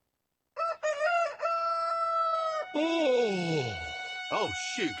Oh, oh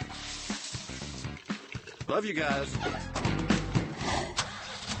shoot. Love you guys.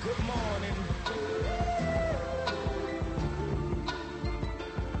 Good morning.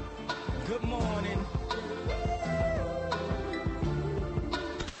 Good morning.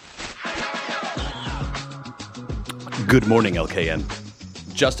 Good morning, LKN.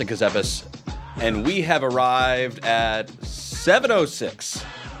 Justin Kazepis, and we have arrived at 7:06.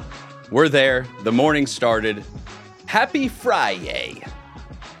 We're there. The morning started. Happy Friday.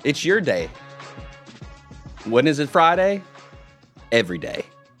 It's your day. When is it Friday? Every day.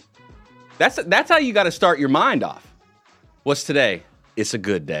 That's how you got to start your mind off. What's today? It's a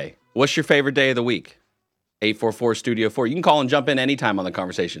good day. What's your favorite day of the week? 844 Studio 4. You can call and jump in anytime on the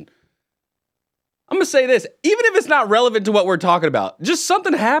conversation. I'm going to say this, even if it's not relevant to what we're talking about, just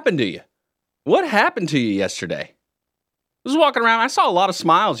something happened to you. What happened to you yesterday? I was walking around. I saw a lot of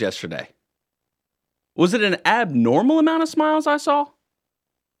smiles yesterday. Was it an abnormal amount of smiles I saw?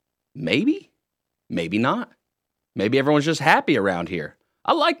 Maybe. Maybe not. Maybe everyone's just happy around here.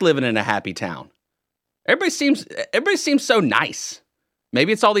 I like living in a happy town. Everybody seems so nice.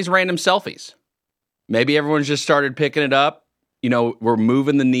 Maybe it's all these random selfies. Maybe everyone's just started picking it up. You know, we're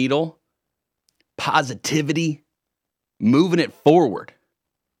moving the needle. Positivity. Moving it forward.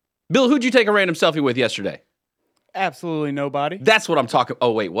 Bill, who'd you take a random selfie with yesterday? Absolutely nobody. That's what I'm talking.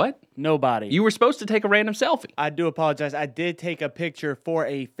 Oh, wait, what? Nobody. You were supposed to take a random selfie. I do apologize. I did take a picture for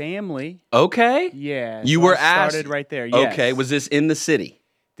a family. Okay. Yeah. You so were I asked. started right there. Yes. Okay. Was this in the city?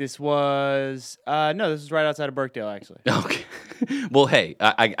 This was no. This is right outside of Birkdale, actually. Okay. Well, hey,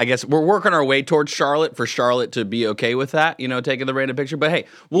 I guess we're working our way towards Charlotte for Charlotte to be okay with that, you know, taking the random picture. But hey,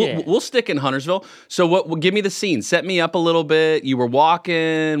 we'll stick in Huntersville. So give me the scene. Set me up a little bit. You were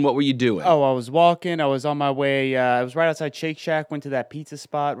walking. What were you doing? Oh, I was walking. I was on my way. I was right outside Shake Shack. Went to that pizza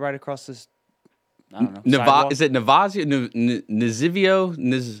spot right across this. I don't know. Sidewalk. Is it Navazio?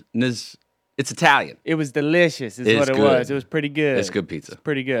 Nizivio? It's Italian. It was delicious. Is It's what it good. was. It was pretty good. It's good pizza. It's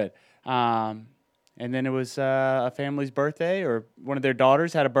pretty good. And then it was a family's birthday, or one of their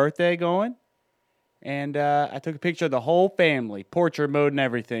daughters had a birthday going. And I took a picture of the whole family, portrait mode and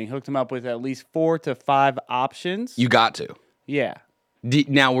everything. Hooked them up with at least 4 to 5 options. You got to. Yeah.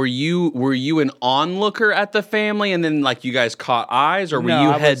 Now, were you an onlooker at the family, and then like you guys caught eyes, or were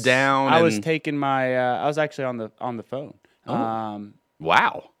you head down? I was taking my. I was actually on the phone. Oh.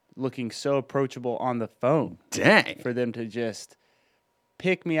 Wow. Looking so approachable on the phone. Dang. For them to just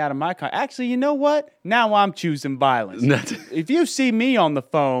pick me out of my car. Actually, you know what? Now I'm choosing violence. If you see me on the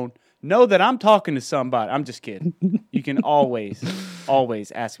phone, know that I'm talking to somebody. I'm just kidding. You can always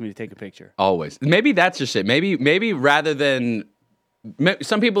ask me to take a picture. Always. Maybe that's just it. Maybe rather than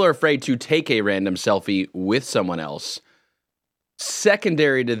some people are afraid to take a random selfie with someone else.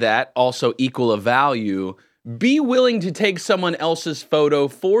 Secondary to that, also equal of value, be willing to take someone else's photo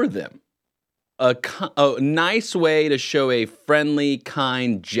for them. A nice way to show a friendly,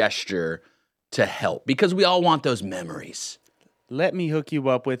 kind gesture to help, because we all want those memories. Let me hook you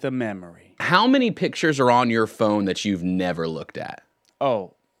up with a memory. How many pictures are on your phone that you've never looked at?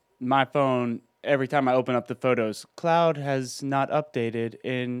 Oh, my phone, every time I open up the photos, cloud has not updated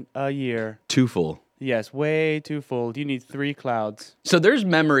in a year. Too full. Yes, way too full. You need 3 clouds. So there's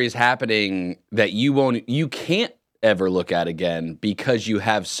memories happening that you can't ever look at again because you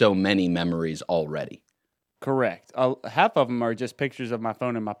have so many memories already. Correct. Half of them are just pictures of my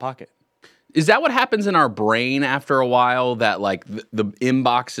phone in my pocket. Is that what happens in our brain after a while, that like the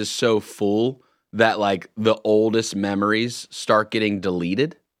inbox is so full that like the oldest memories start getting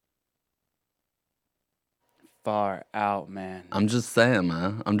deleted? Far out, man. I'm just saying,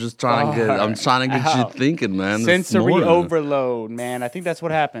 man. I'm trying to get you thinking, man. Sensory overload, man. I think that's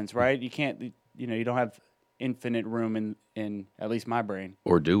what happens, right? You can't, you don't have infinite room in at least my brain.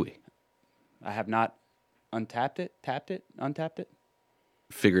 Or do we? I have not untapped it, untapped it.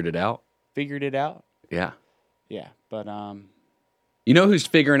 Figured it out. Yeah. Yeah, but you know who's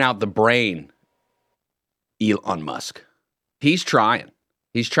figuring out the brain? Elon Musk. He's trying.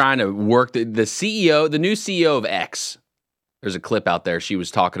 He's trying to work the CEO, the new CEO of X. There's a clip out there. She was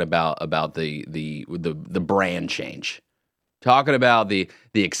talking about the brand change, talking about the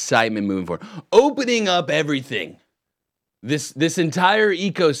excitement moving forward, opening up everything. This entire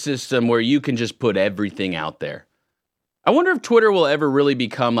ecosystem where you can just put everything out there. I wonder if Twitter will ever really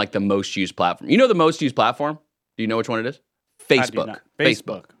become like the most used platform. You know the most used platform? Do you know which one it is? Facebook.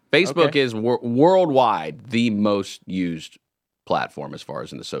 Facebook Okay. is worldwide the most used platform as far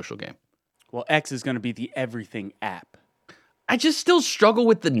as in the social game. Well, X is going to be the everything app. I just still struggle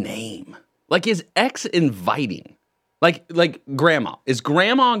with the name. Like, is X inviting? Like grandma. Is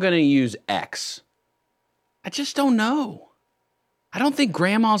grandma going to use X? I just don't know. I don't think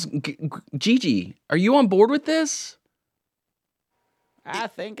Grandma's Gigi. Are you on board with this? I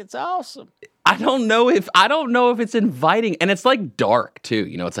think it's awesome. I don't know if it's inviting, and it's like dark too.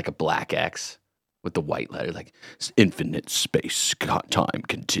 You know, it's like a black X with the white letter, like infinite space time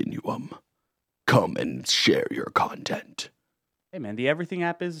continuum. Come and share your content. Hey man, the Everything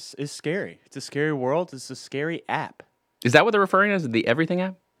app is scary. It's a scary world. It's a scary app. Is that what they're referring to as the Everything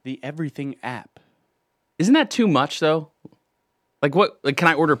app? The Everything app. Isn't that too much though? Like what? Like, can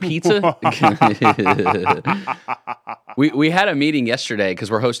I order pizza? we had a meeting yesterday because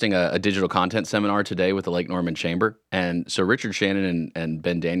we're hosting a digital content seminar today with the Lake Norman Chamber, and so Richard Shannon and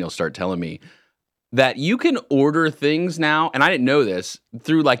Ben Daniels start telling me that you can order things now, and I didn't know this,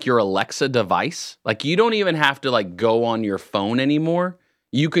 through like your Alexa device. Like you don't even have to like go on your phone anymore.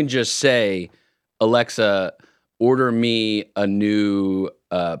 You can just say, Alexa, order me a new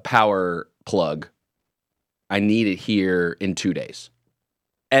power plug. I need it here in 2 days.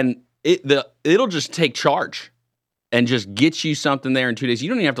 And it'll just take charge and just get you something there in 2 days. You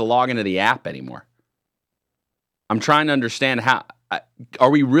don't even have to log into the app anymore. I'm trying to understand how. Are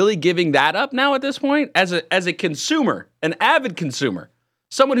we really giving that up now at this point? As a consumer, an avid consumer,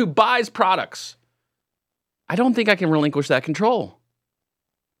 someone who buys products, I don't think I can relinquish that control.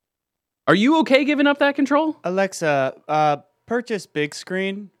 Are you okay giving up that control? Alexa, purchase big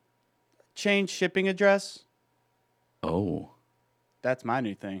screen, change shipping address. Oh. That's my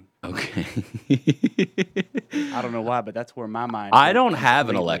new thing. Okay. I don't know why, but that's where my mind I went don't have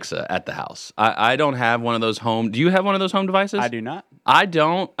an completely. Alexa at the house. I don't have one of those home. Do you have one of those home devices? I do not. I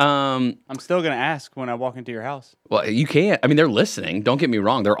don't. I'm still going to ask when I walk into your house. Well, you can't. I mean, they're listening. Don't get me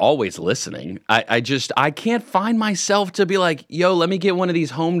wrong. They're always listening. I can't find myself to be like, yo, let me get one of these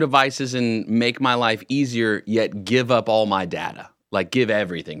home devices and make my life easier, yet give up all my data. Like, give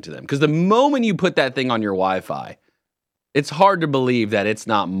everything to them. Because the moment you put that thing on your Wi-Fi, it's hard to believe that it's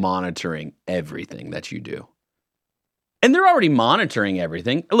not monitoring everything that you do. And they're already monitoring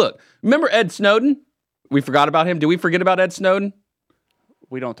everything. Look, remember Ed Snowden? We forgot about him. Did we forget about Ed Snowden?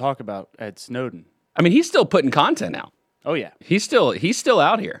 We don't talk about Ed Snowden. I mean, he's still putting content out. Oh, yeah. He's still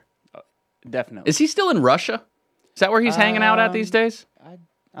out here. Definitely. Is he still in Russia? Is that where he's hanging out at these days?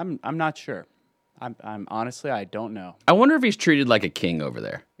 I'm not sure. I'm honestly, I don't know. I wonder if he's treated like a king over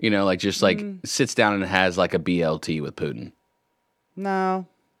there. You know, like just like sits down and has like a BLT with Putin. No,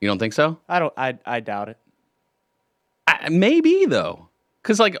 You don't think so? I doubt it. Maybe though,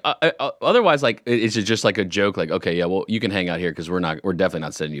 because like otherwise, like it's just like a joke. Like, okay, yeah, well, you can hang out here because we're definitely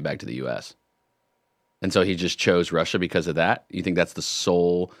not sending you back to the U.S. And so he just chose Russia because of that. You think that's the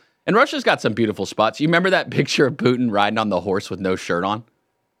sole? And Russia's got some beautiful spots. You remember that picture of Putin riding on the horse with no shirt on?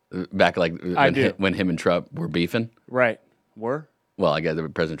 Back like when him and Trump were beefing. Right. Were? Well, I guess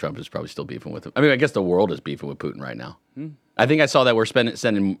President Trump is probably still beefing with him. I mean, I guess the world is beefing with Putin right now. I think I saw that we're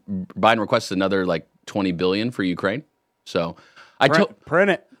sending Biden requests another like $20 billion for Ukraine. So Print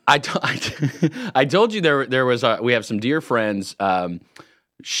it. I told you there was we have some dear friends.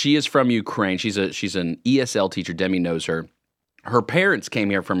 She is from Ukraine. She's an ESL teacher. Demi knows her. Her parents came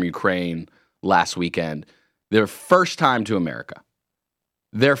here from Ukraine last weekend. Their first time to America.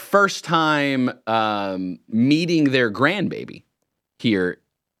 Their first time meeting their grandbaby here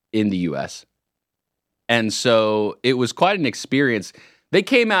in the U.S. And so it was quite an experience. They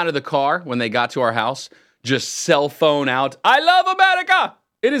came out of the car when they got to our house, just cell phone out. I love America.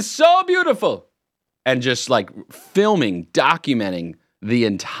 It is so beautiful. And just like filming, documenting the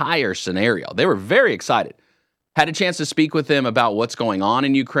entire scenario. They were very excited. Had a chance to speak with them about what's going on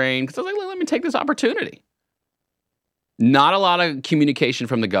in Ukraine. Because I was like, let me take this opportunity. Not a lot of communication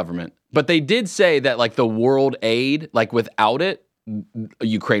from the government. But they did say that like the world aid, like without it,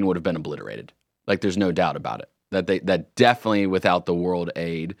 Ukraine would have been obliterated. Like there's no doubt about it. That definitely without the world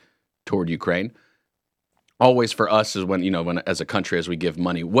aid toward Ukraine. Always for us is when as a country, as we give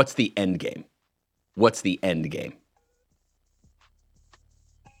money, what's the end game? What's the end game?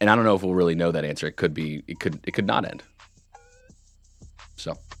 And I don't know if we'll really know that answer. It could not end.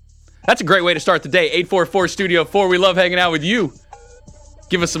 So that's a great way to start the day. 844 Studio 4. We love hanging out with you.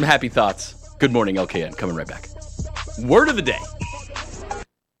 Give us some happy thoughts. Good morning, LKN. Coming right back. Word of the day.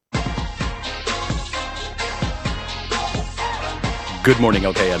 Good morning,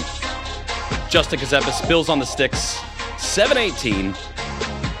 LKN. Justin Kazepis, Bills on the Sticks, 7:18.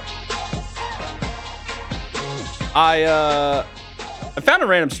 I found a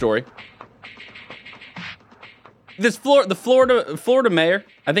random story. The Florida mayor,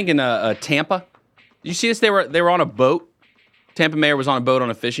 I think in Tampa. Did you see this? They were on a boat. Tampa mayor was on a boat on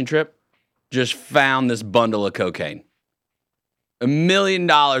a fishing trip. Just found this bundle of cocaine. $1 million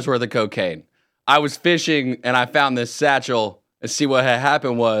worth of cocaine. I was fishing and I found this satchel, and see what had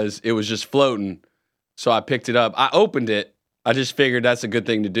happened was it was just floating. So I picked it up. I opened it. I just figured that's a good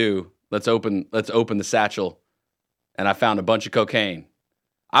thing to do. Let's open the satchel. And I found a bunch of cocaine.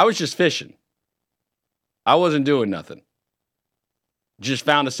 I was just fishing. I wasn't doing nothing. Just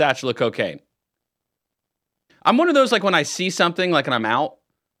found a satchel of cocaine. I'm one of those, like, when I see something, like, and I'm out,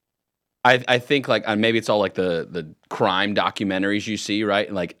 I think, like, maybe it's all like the crime documentaries you see, right?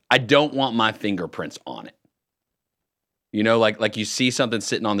 And, like, I don't want my fingerprints on it. You know, like you see something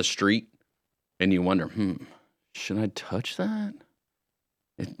sitting on the street and you wonder, should I touch that?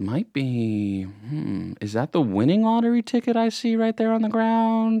 It might be, is that the winning lottery ticket I see right there on the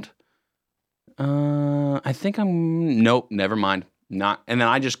ground? I think nope, never mind. Not, and then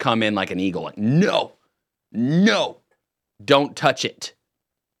I just come in like an eagle, like, no, don't touch it.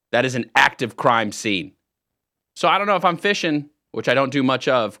 That is an active crime scene. So I don't know if I'm fishing, which I don't do much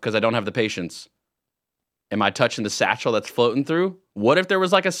of because I don't have the patience. Am I touching the satchel that's floating through? What if there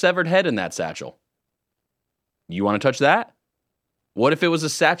was like a severed head in that satchel? You want to touch that? What if it was a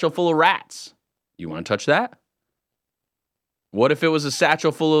satchel full of rats? You want to touch that? What if it was a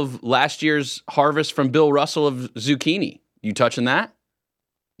satchel full of last year's harvest from Bill Russell of zucchini? You touching that?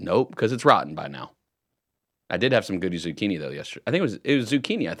 Nope, because it's rotten by now. I did have some good zucchini though yesterday. I think it was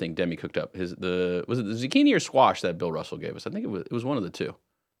zucchini. I think Demi cooked up was it the zucchini or squash that Bill Russell gave us? I think it was one of the two.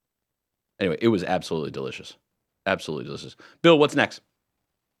 Anyway, it was absolutely delicious. Absolutely delicious. Bill, what's next?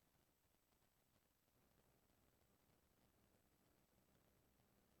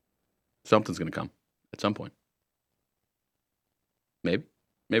 Something's going to come at some point. Maybe.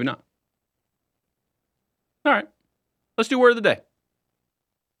 Maybe not. All right. Let's do word of the day.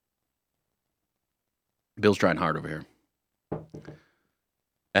 Bill's trying hard over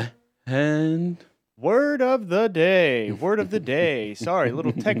here. And Word of the day. Word of the day. Sorry, a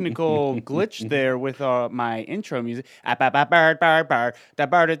little technical glitch there with my intro music. The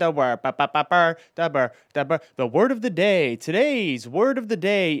word of the day. Today's word of the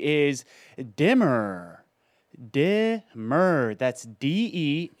day is dimmer. Dimmer. That's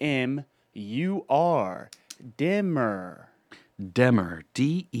DEMUR. Dimmer. Demur. DEMUR.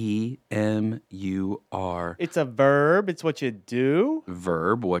 It's a verb. It's what you do.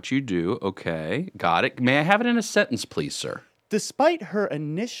 Verb, what you do. Okay, got it. May I have it in a sentence, please, sir? Despite her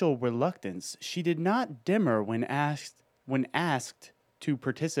initial reluctance, she did not dimmer when asked to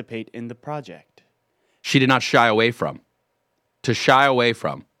participate in the project. She did not shy away from. To shy away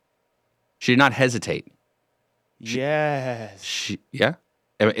from. She did not hesitate. Yes. Yeah?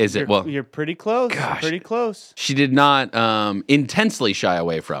 Is it? Well, You're pretty close. Gosh. Pretty close. she did not intensely shy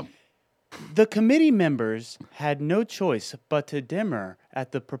away from. The committee members had no choice but to dimmer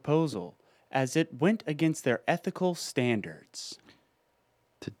at the proposal, as it went against their ethical standards.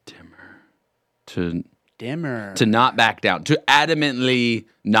 To dimmer. To Dimmer. not back down. To adamantly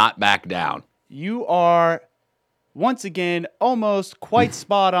not back down. You are, once again, almost quite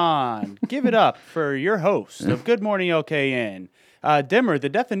spot on. Give it up for your host of Good Morning LKN. Dimmer, the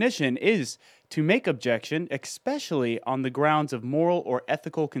definition is to make objection, especially on the grounds of moral or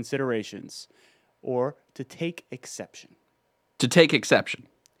ethical considerations, or to take exception. To take exception.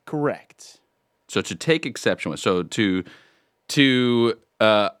 Correct. So to take exception. So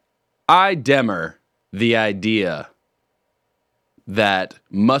I demur the idea that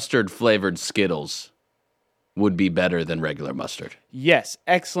mustard-flavored Skittles would be better than regular mustard. Yes,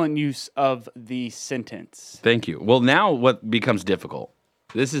 excellent use of the sentence. Thank you. Well, now what becomes difficult?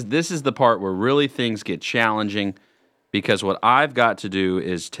 This is the part where really things get challenging, because what I've got to do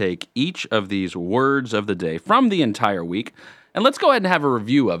is take each of these words of the day from the entire week, and let's go ahead and have a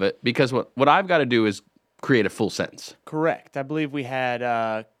review of it, because what I've got to do is create a full sentence. Correct. I believe we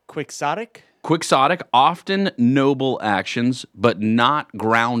had quixotic. Quixotic, often noble actions, but not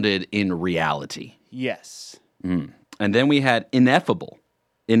grounded in reality. Yes. And then we had ineffable.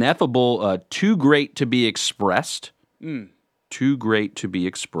 Ineffable, too great to be expressed. Too great to be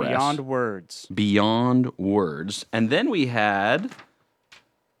expressed. Beyond words. Beyond words. And then we had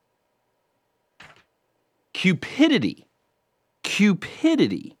cupidity.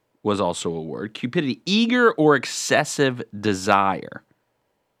 Cupidity was also a word. Cupidity, eager or excessive desire.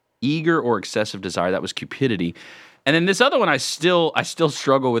 Eager or excessive desire. That was cupidity. And then this other one I still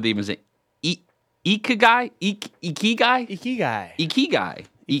struggle with even saying. Ikigai?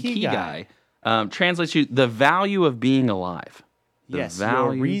 Ikigai. Translates to the value of being alive.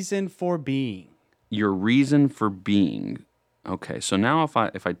 Your reason for being. Your reason for being. Okay, so now if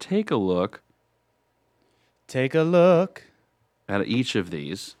I take a look. Take a look. At each of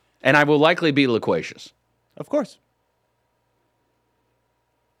these, and I will likely be loquacious. Of course.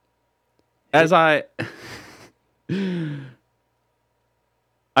 As I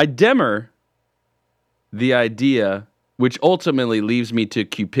demur the idea, which ultimately leads me to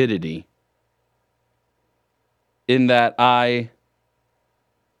cupidity, in that I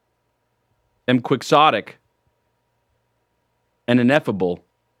am quixotic and ineffable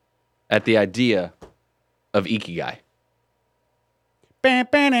at the idea of ikigai.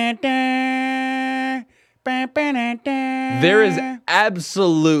 There is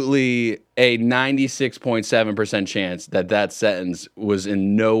absolutely a 96.7% chance that that sentence was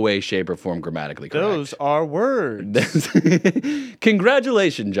in no way, shape, or form grammatically correct. Those are words.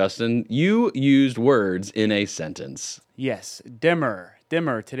 Congratulations, Justin. You used words in a sentence. Yes, dimmer.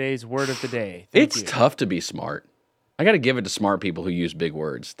 Dimmer, today's word of the day. Thank It's you. tough to be smart. I got to give it to smart people who use big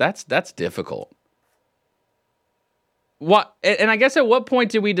words. That's difficult. What? And I guess at what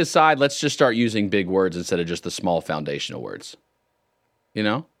point did we decide let's just start using big words instead of just the small foundational words? You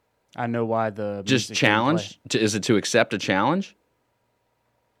know? I know why the Just music didn't challenge? Is it to accept a challenge?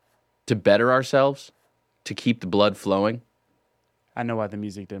 To better ourselves? To keep the blood flowing? play. I know why the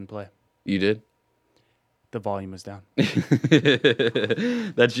music didn't play. You did? The volume was down.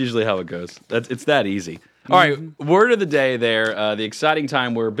 That's usually how it goes. It's that easy. All right, word of the day there. The exciting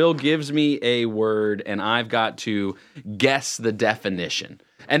time where Bill gives me a word and I've got to guess the definition.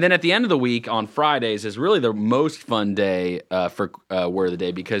 And then at the end of the week on Fridays is really the most fun day for word of the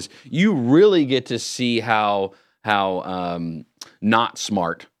day because you really get to see how not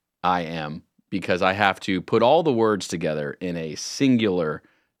smart I am because I have to put all the words together in a singular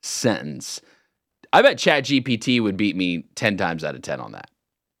sentence. I bet ChatGPT would beat me 10 times out of 10 on that.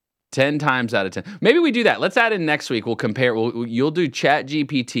 10 times out of 10. Maybe we do that. Let's add in next week. We'll compare. You'll do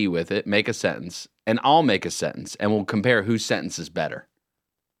ChatGPT with it, make a sentence, and I'll make a sentence, and we'll compare whose sentence is better.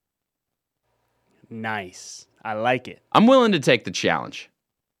 Nice. I like it. I'm willing to take the challenge.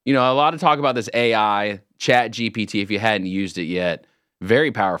 You know, a lot of talk about this AI, ChatGPT, if you hadn't used it yet.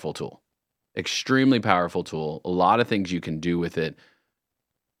 Very powerful tool. Extremely powerful tool. A lot of things you can do with it.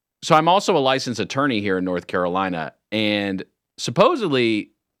 So I'm also a licensed attorney here in North Carolina, and supposedly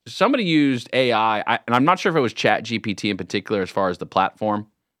somebody used AI, and I'm not sure if it was ChatGPT in particular as far as the platform.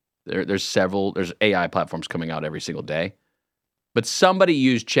 There's AI platforms coming out every single day. But somebody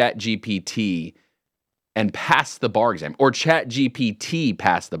used ChatGPT and passed the bar exam, or ChatGPT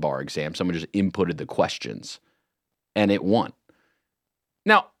passed the bar exam. Someone just inputted the questions, and it won.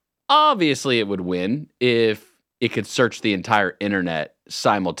 Now, obviously it would win if it could search the entire internet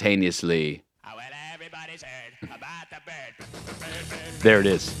simultaneously. Well, everybody's heard about the bird. There it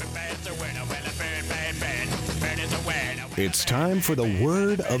is. Bird's a winner. Well, a bird is a winner. It's time for the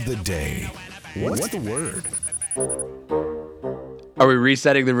word of the day. What's the word? Are we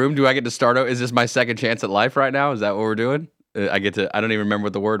resetting the room? Do I get to start out? Is this my second chance at life right now? Is that what we're doing? I don't even remember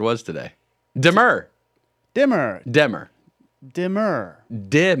what the word was today. Demur. Dimmer. Demur. Dimmer.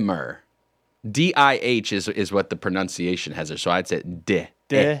 Dimmer. D-I-H is what the pronunciation has there. So I'd say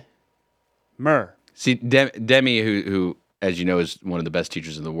Dimmer. See, Demi, who as you know is one of the best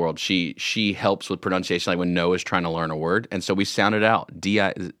teachers in the world, she helps with pronunciation, like when Noah's trying to learn a word, and so we sound it out.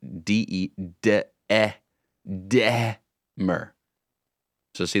 D-I-D-E-D-E-Demmer.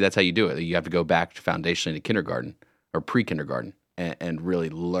 So see, that's how you do it. You have to go back foundationally to kindergarten or pre-kindergarten and really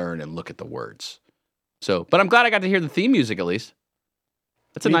learn and look at the words. So, but I'm glad I got to hear the theme music at least.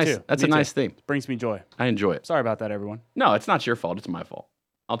 That's a Me nice. too. That's Me a nice too. theme. Brings me joy. I enjoy it. Sorry about that, everyone. No, it's not your fault. It's my fault.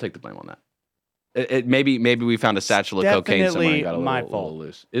 I'll take the blame on that. Maybe we found a satchel of cocaine somewhere and got a my little fault.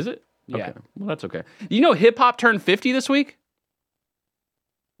 loose. Is it? Yeah. Okay. Well, that's okay. You know, hip hop turned 50 this week.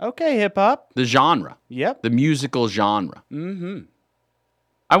 Okay, hip hop. The genre, Yep. the musical genre. Mm-hmm.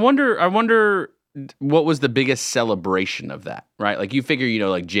 I wonder what was the biggest celebration of that, right? Like you figure,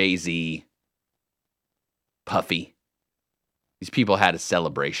 like Jay-Z, Puffy. These people had a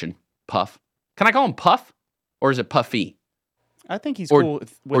celebration. Puff. Can I call him Puff? Or is it Puffy? I think he's Or- cool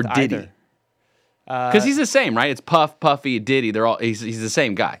with or Diddy. either. Because he's the same, right? It's Puff, Puffy, Diddy. They're all he's the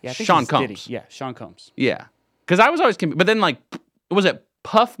same guy. Yeah, I think Sean he's Combs. Diddy. Yeah, Sean Combs. Yeah. Because I was always but then was it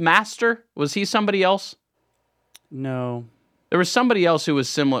Puff Master? Was he somebody else? No. There was somebody else who was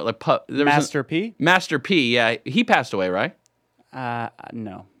similar, like Puff. Master P? Master P. Yeah, he passed away, right?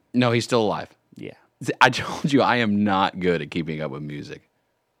 No. No, he's still alive. Yeah. I told you I am not good at keeping up with music.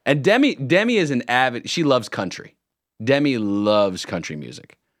 And Demi is an avid. She loves country. Demi loves country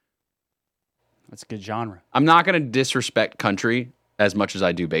music. That's a good genre. I'm not going to disrespect country as much as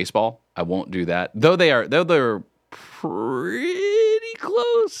I do baseball. I won't do that. Though they're pretty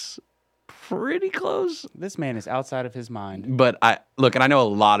close. Pretty close. This man is outside of his mind. But and I know a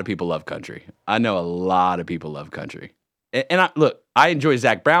lot of people love country. I know a lot of people love country. And I enjoy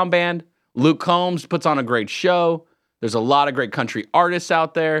Zach Brown Band, Luke Combs puts on a great show. There's a lot of great country artists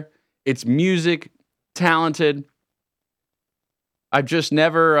out there. It's music, talented. I've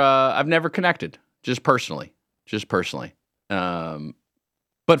never connected, just personally.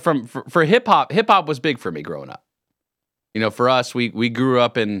 But for hip hop was big for me growing up. For us, we grew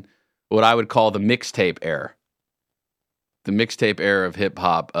up in what I would call the mixtape era. The mixtape era of hip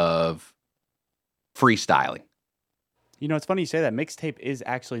hop, of freestyling. It's funny you say that. Mixtape is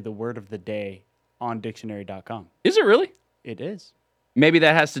actually the word of the day on dictionary.com. Is it really? It is. Maybe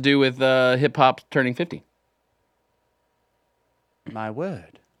that has to do with hip hop turning 50. My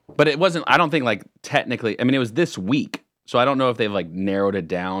word. But it wasn't, I don't think technically, it was this week. So I don't know if they've narrowed it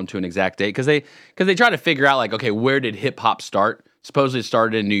down to an exact date because they try to figure out okay, where did hip hop start? Supposedly it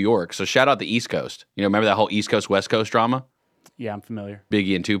started in New York. So shout out the East Coast. Remember that whole East Coast West Coast drama? Yeah, I'm familiar.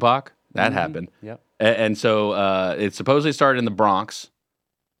 Biggie and Tupac. That happened. Yep. And so it supposedly started in the Bronx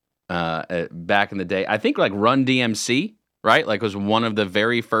back in the day. I think Run DMC, right? Was one of the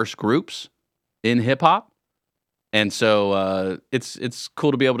very first groups in hip hop. And so it's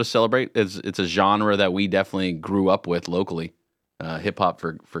cool to be able to celebrate. It's a genre that we definitely grew up with locally. Hip hop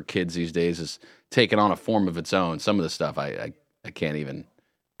for kids these days is taking on a form of its own. Some of the stuff I can't even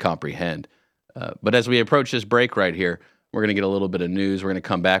comprehend. But as we approach this break right here, we're going to get a little bit of news. We're going to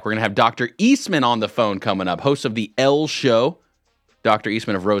come back. We're going to have Dr. Eastman on the phone coming up, host of the L Show. Dr.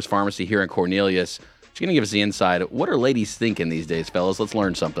 Eastman of Rose Pharmacy here in Cornelius. She's going to give us the inside. What are ladies thinking these days, fellas? Let's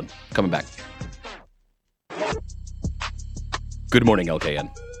learn something. Coming back. Good morning,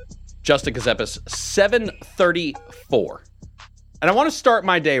 LKN. Justin Kazepis, 7:34. And I want to start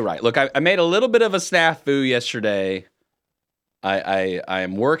my day right. Look, I made a little bit of a snafu yesterday. I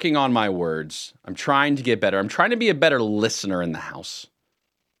am working on my words. I'm trying to get better. I'm trying to be a better listener in the house.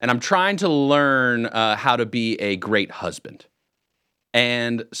 And I'm trying to learn how to be a great husband.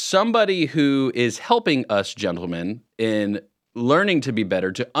 And somebody who is helping us gentlemen in learning to be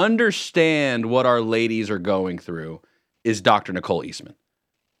better, to understand what our ladies are going through, is Dr. Nicole Eastman.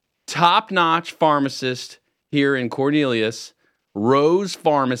 Top-notch pharmacist here in Cornelius, Rose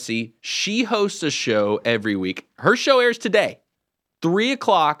Pharmacy. She hosts a show every week. Her show airs today, 3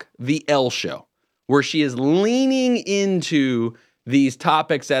 o'clock, The L Show, where she is leaning into these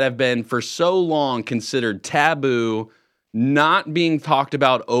topics that have been for so long considered taboo, not being talked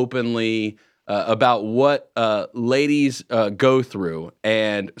about openly, about what ladies go through.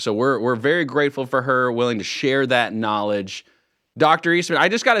 And so we're very grateful for her, willing to share that knowledge. Dr. Eastman, I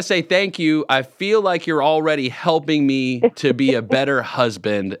just got to say thank you. I feel like you're already helping me to be a better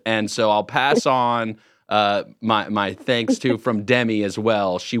husband. And so I'll pass on my thanks to from Demi as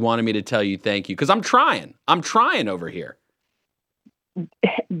well. She wanted me to tell you thank you because I'm trying over here.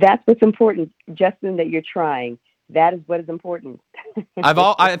 That's what's important, Justin, that you're trying. That is what is important.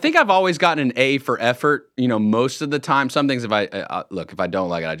 I think I've always gotten an A for effort, most of the time. Some things, if I don't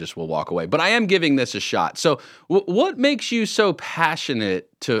like it, I just will walk away. But I am giving this a shot. So what makes you so passionate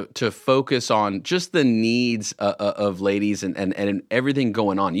to focus on just the needs of ladies and everything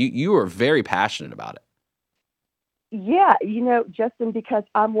going on? You are very passionate about it. Yeah, Justin, because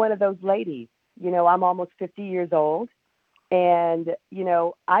I'm one of those ladies. I'm almost 50 years old. And,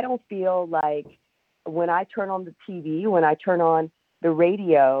 I don't feel like when I turn on the TV, when I turn on the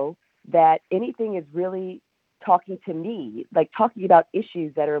radio, that anything is really talking to me, talking about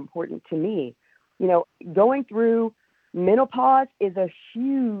issues that are important to me. Going through menopause is a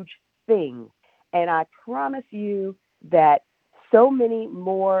huge thing. And I promise you that so many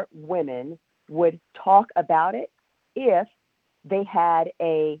more women would talk about it if they had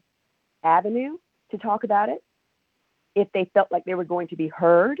a avenue to talk about it, if they felt like they were going to be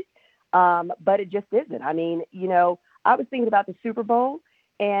heard. But it just isn't. I was thinking about the Super Bowl,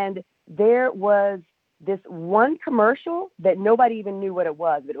 and there was this one commercial that nobody even knew what it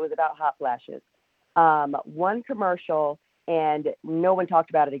was, but it was about hot flashes. One commercial, and no one talked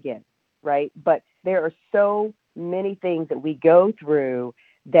about it again, right? But there are so many things that we go through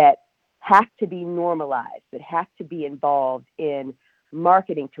that have to be normalized, that have to be involved in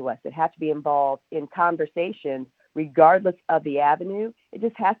marketing to us, that have to be involved in conversations, regardless of the avenue. It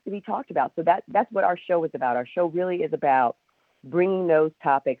just has to be talked about. So that's what our show is about. Our show really is about bringing those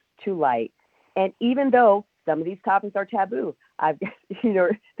topics to light. And even though some of these topics are taboo,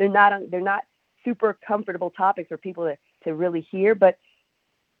 they're not super comfortable topics for people to really hear. But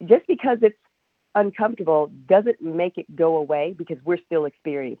just because it's uncomfortable doesn't make it go away, because we're still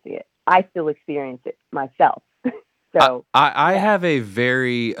experiencing it. I still experience it myself. So I have a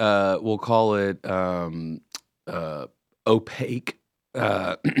very we'll call it opaque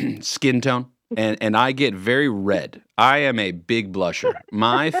skin tone. and I get very red. I am a big blusher.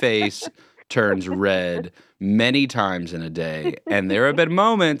 My face turns red many times in a day, and there have been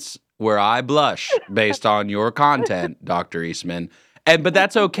moments where I blush based on your content, Dr. Eastman. But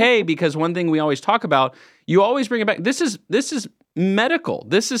that's okay, because one thing we always talk about, you always bring it back. This is medical.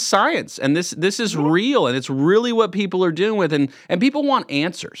 This is science, and this is real, and it's really what people are doing with, and people want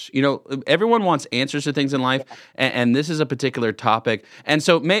answers. You know, everyone wants answers to things in life, and this is a particular topic. And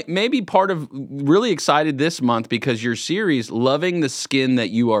so maybe part of really excited this month because your series, Loving the Skin That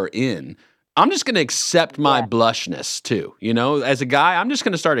You Are In, I'm just going to accept my blushness too. You know, as a guy, I'm just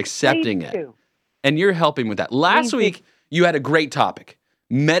going to start accepting it. And you're helping with that. Last week, you had a great topic,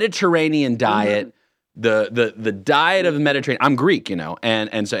 Mediterranean diet. The diet of the Mediterranean. I'm Greek, you know,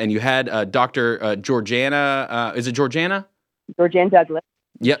 and you had Dr. Georgiana. Is it Georgiana? Georgianne Douglas.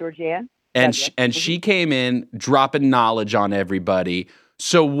 Yep. Georgianne. And she came in dropping knowledge on everybody.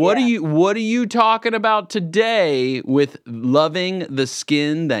 So what are you talking about today with Loving the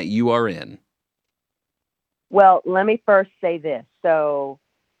Skin That You Are In? Well, let me first say this. So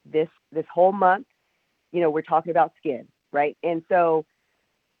this whole month, you know, we're talking about skin, right? And so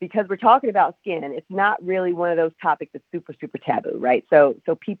because we're talking about skin, it's not really one of those topics that's super, super taboo, right? So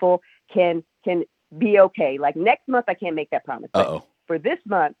people can be okay. Like next month, I can't make that promise. Uh-oh. For this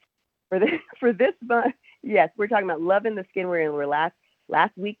month, yes, we're talking about loving the skin we're in. We're last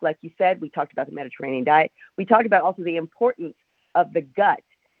week, like you said, we talked about the Mediterranean diet. We talked about also the importance of the gut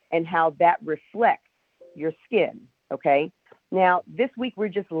and how that reflects your skin, okay? Now, this week, we're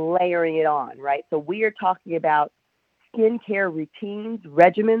just layering it on, right? So we are talking about skincare routines,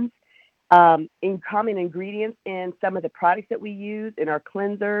 regimens, in common ingredients in some of the products that we use in our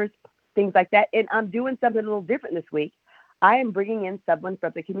cleansers, things like that. And I'm doing something a little different this week. I am bringing in someone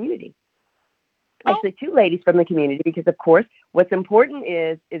from the community. Actually, two ladies from the community, because of course, what's important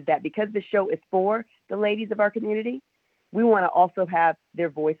is that because the show is for the ladies of our community, we want to also have their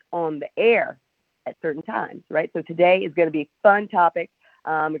voice on the air at certain times, right? So today is going to be a fun topic.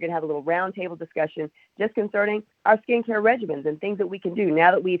 We're going to have a little roundtable discussion just concerning our skincare regimens and things that we can do.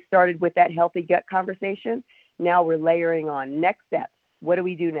 Now that we've started with that healthy gut conversation, now we're layering on next steps. What do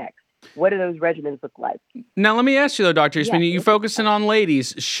we do next? What do those regimens look like? Now, let me ask you though, Dr. Eastman, you focusing on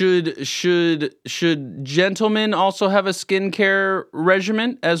ladies. Should gentlemen also have a skincare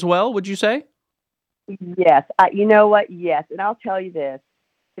regimen as well, would you say? Yes. You know what? Yes. And I'll tell you this.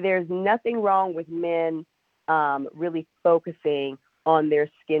 There's nothing wrong with men really focusing on their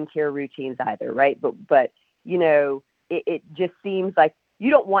skincare routines either, right? But you know, it just seems like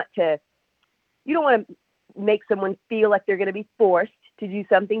you don't want to make someone feel like they're going to be forced to do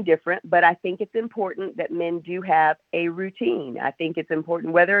something different. But I think it's important that men do have a routine. I think it's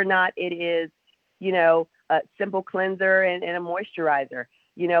important whether or not it is, you know, a simple cleanser and a moisturizer.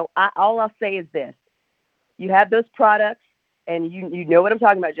 You know, all I'll say is this: you have those products. And you know what I'm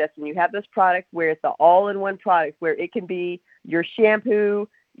talking about, Justin. You have those products where it's the all-in-one product, where it can be your shampoo,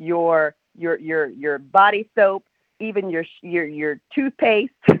 your body soap, even your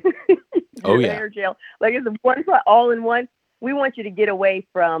toothpaste, your hair gel. Like it's one all-in-one. We want you to get away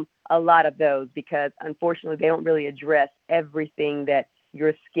from a lot of those because unfortunately they don't really address everything that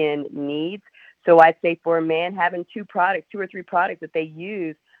your skin needs. So I'd say for a man, having two or three products that they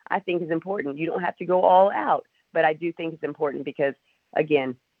use, I think is important. You don't have to go all out. But I do think it's important because,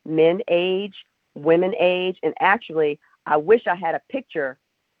 again, men age, women age, and actually, I wish I had a picture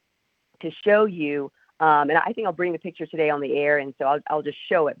to show you, and I think I'll bring the picture today on the air, and so I'll just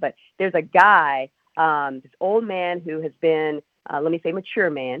show it. But there's a guy, this old man who has been, let me say mature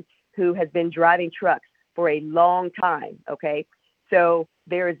man, who has been driving trucks for a long time, okay? So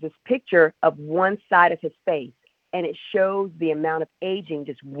there is this picture of one side of his face, and it shows the amount of aging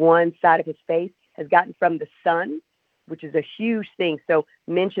just one side of his face has gotten from the sun, which is a huge thing. So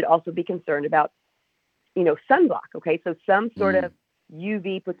men should also be concerned about, you know, sunblock. Okay. So some sort of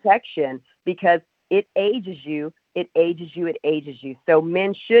UV protection because it ages you. So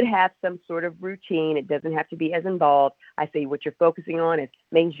men should have some sort of routine. It doesn't have to be as involved. I say what you're focusing on is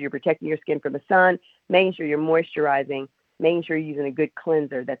making sure you're protecting your skin from the sun, making sure you're moisturizing, making sure you're using a good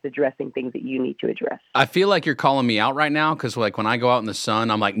cleanser that's addressing things that you need to address. I feel like you're calling me out right now because, like, when I go out in the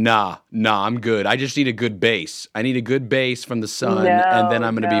sun, I'm like, nah, I'm good. I just need a good base. I need a good base from the sun, and then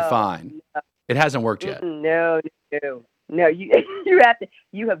I'm going to be fine. No. It hasn't worked yet. No.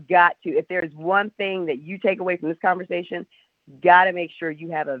 You have got to. If there's one thing that you take away from this conversation, got to make sure you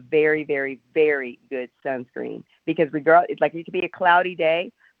have a very, very, very good sunscreen because regardless, it's like it could be a cloudy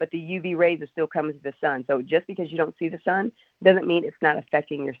day, but the UV rays are still coming to the sun. So just because you don't see the sun doesn't mean it's not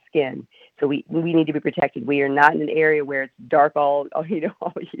affecting your skin. So we need to be protected. We are not in an area where it's dark all year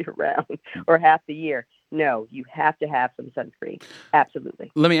round or half the year. No, you have to have some sunscreen.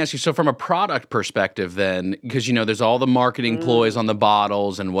 Absolutely. Let me ask you, so from a product perspective then, because, there's all the marketing ploys on the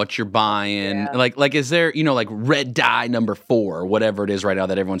bottles and what you're buying. Yeah. Like, is there, like red dye number 4 or whatever it is right now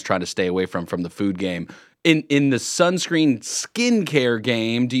that everyone's trying to stay away from the food game? In the sunscreen skincare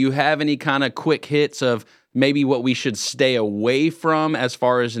game, do you have any kind of quick hits of maybe what we should stay away from as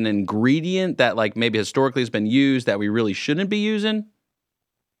far as an ingredient that like maybe historically has been used that we really shouldn't be using?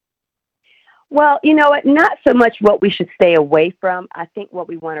 Well, you know what? Not so much what we should stay away from. I think what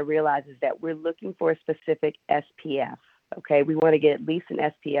we want to realize is that we're looking for a specific SPF. Okay, we want to get at least an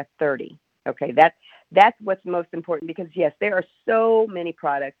SPF 30. Okay, that's what's most important because yes, there are so many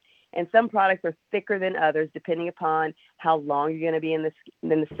products, and some products are thicker than others depending upon how long you're going to be in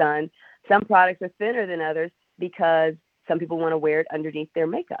the sun. Some products are thinner than others because some people want to wear it underneath their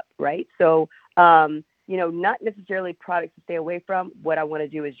makeup, right? So, not necessarily products to stay away from. What I want to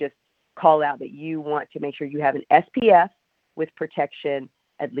do is just call out that you want to make sure you have an SPF with protection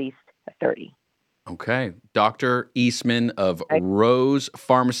at least a 30. Okay. Dr. Eastman of Rose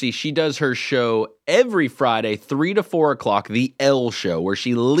Pharmacy. She does her show every Friday, 3 to 4 o'clock, The Elle Show, where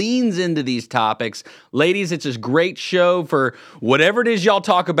she leans into these topics. Ladies, it's a great show for whatever it is y'all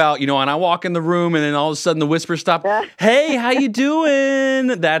talk about, and I walk in the room and then all of a sudden the whispers stop. Hey, how you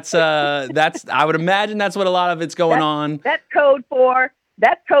doing? That's I would imagine that's what a lot of it's going on. That's code for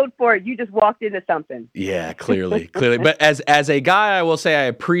you just walked into something. Yeah, clearly. But as a guy, I will say I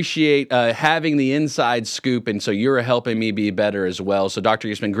appreciate having the inside scoop, and so you're helping me be better as well. So, Dr.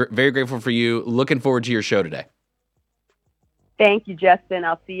 Eastman, very grateful for you. Looking forward to your show today. Thank you, Justin.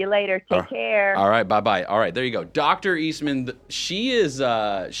 I'll see you later. Take care. All right, bye-bye. All right, there you go. Dr. Eastman, she is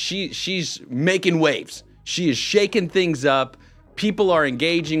she's making waves. She is shaking things up. People are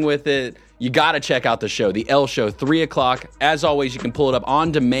engaging with it. You got to check out the show, The Elle Show, 3 o'clock. As always, you can pull it up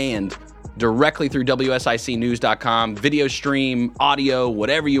on demand directly through WSICnews.com. Video stream, audio,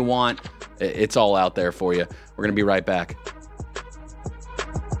 whatever you want. It's all out there for you. We're going to be right back.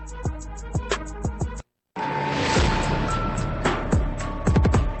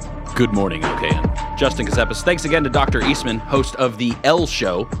 Good morning, OKN. Justin Kazepis. Thanks again to Dr. Eastman, host of The Elle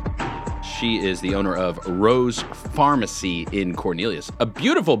Show. She is the owner of Rose Pharmacy in Cornelius, a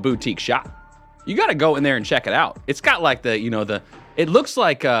beautiful boutique shop. You got to go in there and check it out. It's got like it looks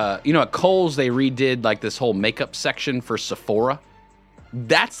like, at Kohl's, they redid like this whole makeup section for Sephora.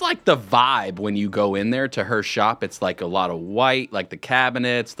 That's like the vibe when you go in there to her shop. It's like a lot of white, like the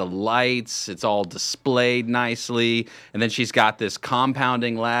cabinets, the lights, it's all displayed nicely. And then she's got this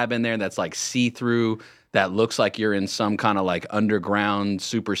compounding lab in there that's like see-through, that looks like you're in some kind of like underground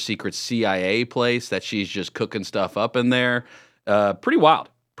super secret CIA place that she's just cooking stuff up in there. Pretty wild.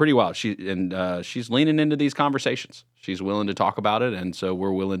 She's leaning into these conversations. She's willing to talk about it. And so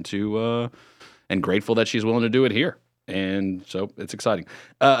we're willing to, and grateful that she's willing to do it here. And so it's exciting.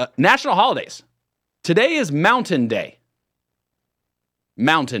 National holidays. Today is Mountain Day.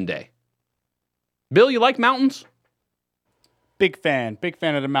 Mountain Day. Bill, you like mountains? Big fan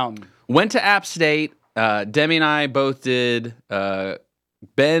of the mountain. Went to App State. Demi and I both did.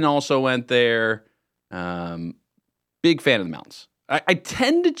 Ben also went there. Big fan of the mountains. I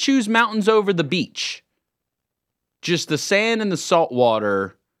tend to choose mountains over the beach. Just the sand and the salt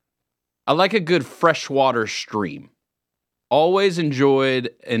water. I like a good freshwater stream. Always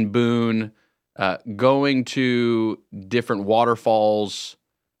enjoyed in Boone going to different waterfalls.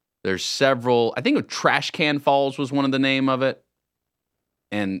 There's several. I think Trash Can Falls was one of the name of it.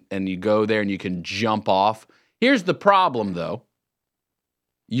 And you go there and you can jump off. Here's the problem, though.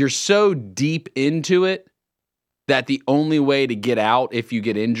 You're so deep into it that the only way to get out if you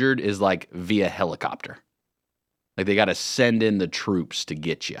get injured is like via helicopter. Like they got to send in the troops to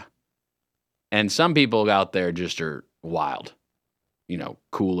get you. And some people out there just are wild.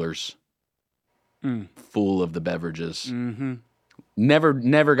 Coolers full of the beverages. Mm-hmm.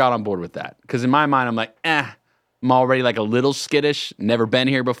 Never got on board with that. Because in my mind, I'm like, I'm already like a little skittish. Never been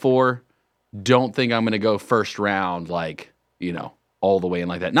here before. Don't think I'm going to go first round, all the way in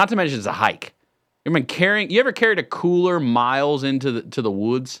like that. Not to mention it's a hike. You ever carried a cooler miles into the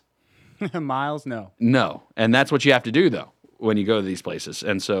woods? Miles? No. No. And that's what you have to do, though, when you go to these places.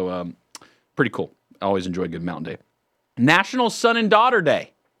 And so, pretty cool. I always enjoy a good mountain day. National Son and Daughter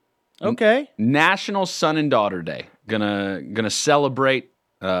Day. Okay. National Son and Daughter Day. Gonna celebrate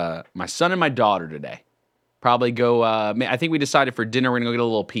my son and my daughter today. Probably go, I think we decided for dinner we're going to go get a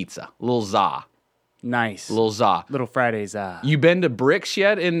little pizza, a little za. Nice. Little za. Little Fridays. You been to Bricks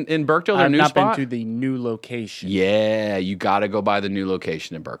yet in Birkdale, their I've new not spot? been to the new location. Yeah, you got to go by the new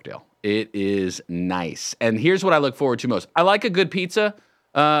location in Birkdale. It is nice. And here's what I look forward to most. I like a good pizza.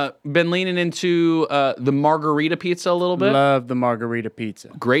 Been leaning into the margarita pizza a little bit. Love the margarita pizza.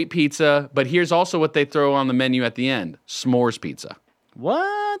 Great pizza. But here's also what they throw on the menu at the end. S'mores pizza.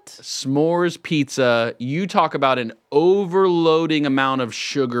 What? S'mores pizza. You talk about an overloading amount of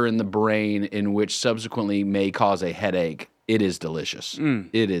sugar in the brain in which subsequently may cause a headache. It is delicious.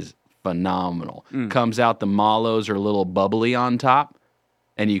 It is phenomenal. Comes out, the mallows are a little bubbly on top.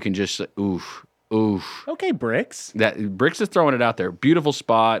 And you can just, oof. Okay, Bricks. That Bricks is throwing it out there. Beautiful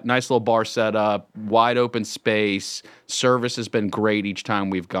spot, nice little bar setup, wide open space. Service has been great each time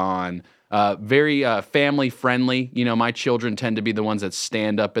we've gone. Very family friendly. You know, my children tend to be the ones that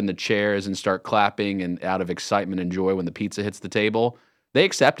stand up in the chairs and start clapping and out of excitement and joy when the pizza hits the table. They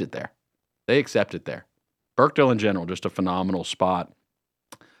accept it there. Birkdale in general, just a phenomenal spot.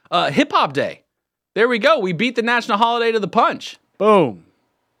 Hip Hop Day. There we go. We beat the national holiday to the punch. Boom.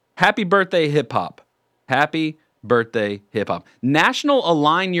 Happy birthday, hip hop. Happy birthday, hip hop. National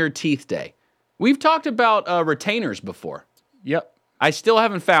Align Your Teeth Day. We've talked about retainers before. Yep. I still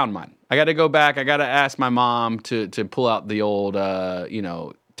haven't found mine. I got to go back. I got to ask my mom to pull out the old,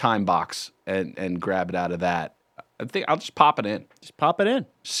 time box and grab it out of that. I think I'll just pop it in. Just pop it in.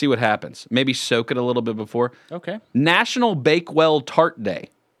 See what happens. Maybe soak it a little bit before. Okay. National Bakewell Tart Day.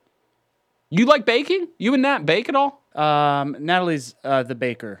 You like baking? You and Nat bake at all? Natalie's the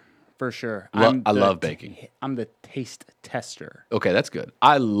baker for sure. I love baking. I'm the taste tester. Okay, that's good.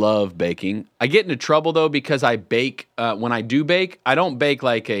 I love baking. I get into trouble though because I bake. When I do bake, I don't bake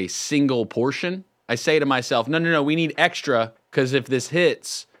like a single portion. I say to myself, no, we need extra because if this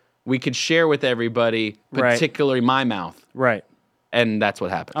hits, we could share with everybody, Right. particularly my mouth. Right. And that's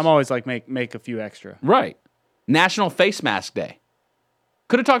what happens. I'm always like make a few extra. Right. National Face Mask Day.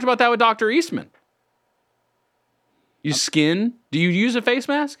 Could have talked about that with Dr. Eastman. You skin? Do you use a face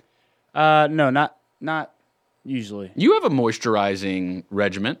mask? No, not usually. You have a moisturizing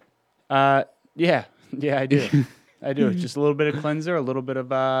regimen. Yeah, I do. I do. Just a little bit of cleanser, a little bit of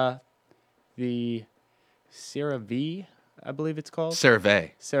the CeraVe, I believe it's called.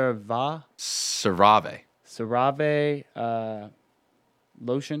 CeraVe. CeraVe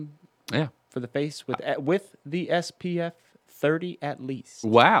lotion Yeah. for the face with the SPF 30 at least.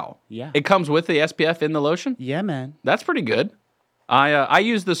 Wow. Yeah. It comes with the SPF in the lotion? Yeah, man. That's pretty good. I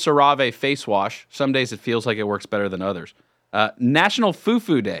use the CeraVe face wash. Some days it feels like it works better than others. National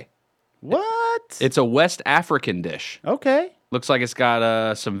Fufu Day. What? It's a West African dish. Okay. Looks like it's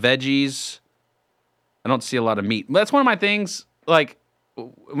got some veggies. I don't see a lot of meat. That's one of my things. Like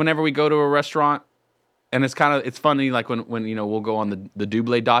whenever we go to a restaurant, and it's funny. Like when we'll go on the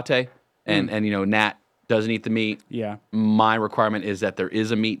double date, and Nat doesn't eat the meat. Yeah. My requirement is that there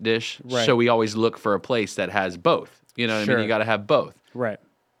is a meat dish. Right. So we always look for a place that has both. You know what I Sure. mean? You got to have both. Right.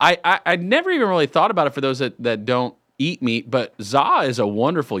 I never even really thought about it for those that don't eat meat, but za is a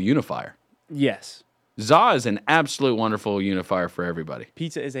wonderful unifier. Yes. Za is an absolute wonderful unifier for everybody.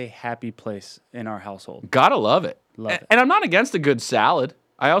 Pizza is a happy place in our household. Gotta love it. Love it. And I'm not against a good salad.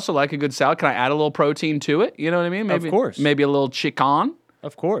 I also like a good salad. Can I add a little protein to it? You know what I mean? Maybe, Of course. Maybe a little chicken.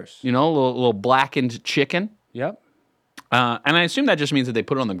 Of course. You know, a little blackened chicken. Yep. And I assume that just means that they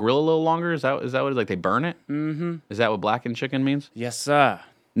put it on the grill a little longer. Is that what it's like? They burn it? Mm-hmm. Is that what blackened chicken means? Yes, sir.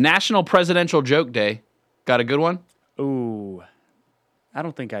 National Presidential Joke Day. Got a good one? Ooh. I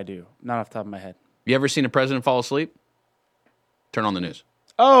don't think I do. Not off the top of my head. You ever seen a president fall asleep? Turn on the news.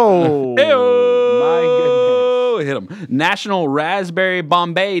 Oh. Hey-oh! My goodness. Hit him. National Raspberry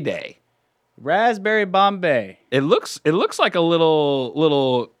Bombay Day. Raspberry Bombay. It looks like a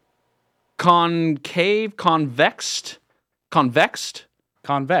little convexed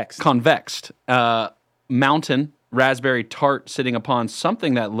mountain raspberry tart sitting upon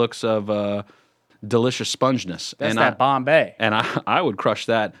something that looks of delicious spongeness. That's that Bombay. And I would crush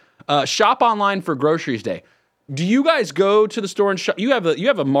that. Shop online for groceries day. Do you guys go to the store and shop? You have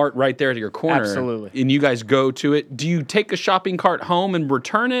a mart right there at your corner. Absolutely. And you guys go to it. Do you take a shopping cart home and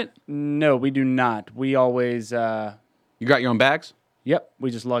return it? No, we do not. We always, You got your own bags? yep, we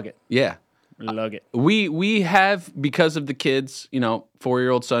just lug it. Yeah. Lug it. We have, because of the kids,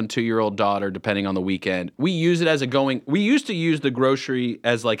 4-year-old son, 2-year-old daughter, depending on the weekend, we use it as we used to use the grocery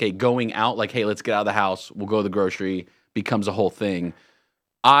as like a going out, like, hey, let's get out of the house. We'll go to the grocery, becomes a whole thing.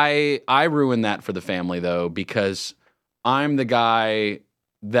 I ruin that for the family though, because I'm the guy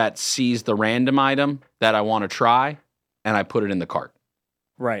that sees the random item that I want to try and I put it in the cart.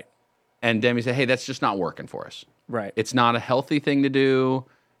 Right. And Demi said, hey, that's just not working for us. Right. It's not a healthy thing to do.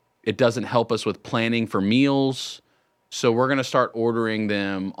 It doesn't help us with planning for meals. So we're going to start ordering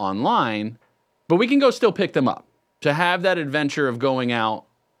them online, but we can go still pick them up to have that adventure of going out.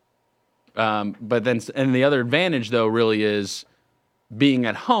 But then, and the other advantage though really is being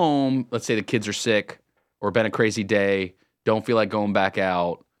at home. Let's say the kids are sick or been a crazy day, don't feel like going back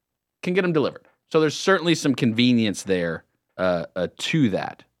out, can get them delivered. So there's certainly some convenience there to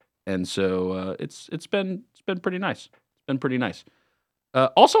that. And so it's been pretty nice. It's been pretty nice.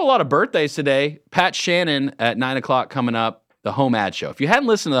 Also, a lot of birthdays today. Pat Shannon at 9 o'clock coming up, the Home Ad Show. If you hadn't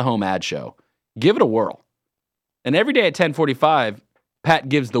listened to the Home Ad Show, give it a whirl. And every day at 10:45, Pat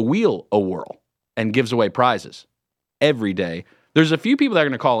gives the wheel a whirl and gives away prizes. Every day. There's a few people that are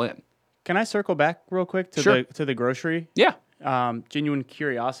going to call in. Can I circle back real quick to Sure. the grocery? Yeah. Genuine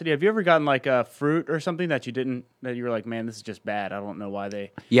curiosity. Have you ever gotten like a fruit or something that you were like, man, this is just bad. I don't know why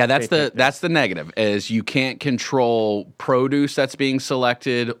they. Yeah, that's they picked the negative, is you can't control produce that's being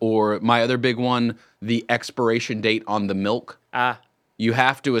selected, or my other big one, the expiration date on the milk. You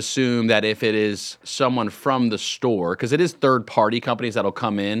have to assume that if it is someone from the store, because it is third-party companies that'll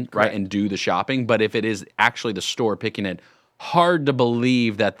come in, right, and do the shopping, but if it is actually the store picking it, hard to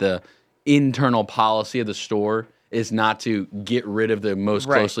believe that the internal policy of the store is not to get rid of the most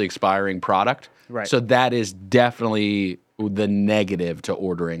closely expiring product. Right. So that is definitely the negative to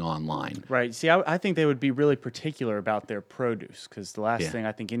ordering online. Right. See, I think they would be really particular about their produce, because the last Yeah. thing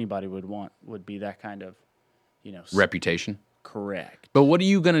I think anybody would want would be that kind of, Reputation. correct. But what are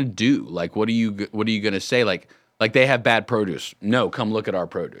you gonna do? Like, what are you gonna say? Like they have bad produce. No, come look at our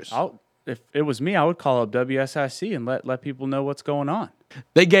produce. If it was me, I would call up WSIC and let people know what's going on.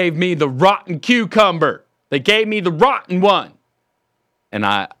 They gave me the rotten cucumber. They gave me the rotten one. And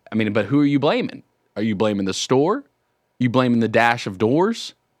I mean, but who are you blaming? Are you blaming the store? You blaming the dash of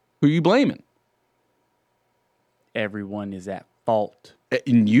doors? Who are you blaming? Everyone is at fault.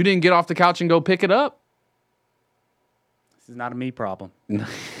 And you didn't get off the couch and go pick it up? This is not a me problem.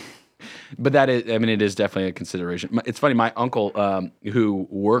 But that is, I mean, it is definitely a consideration. It's funny, my uncle, who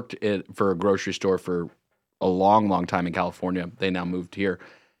worked for a grocery store for a long, long time in California, they now moved here.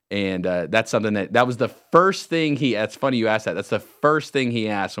 And that's something that was the first thing it's funny you asked that. That's the first thing he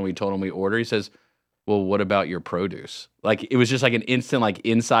asked when we told him we order. He says, well, what about your produce? Like, it was just like an instant, like,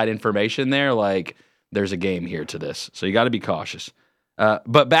 inside information there. Like, there's a game here to this. So you got to be cautious.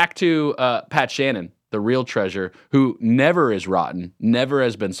 But back to Pat Shannon, the real treasure, who never is rotten, never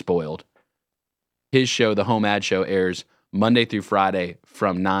has been spoiled. His show, the Home Ad Show, airs Monday through Friday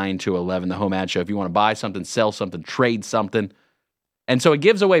from 9 to 11, the Home Ad Show. If you want to buy something, sell something, trade something. And so it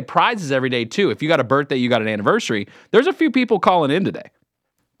gives away prizes every day, too. If you got a birthday, you got an anniversary, there's a few people calling in today.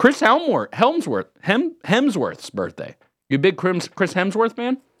 Chris Hemsworth's birthday. You a big Chris Hemsworth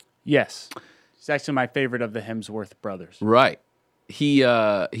fan? Yes. He's actually my favorite of the Hemsworth brothers. Right. He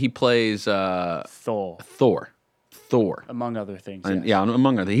plays Thor. Thor. Among other things. And, yes. yeah,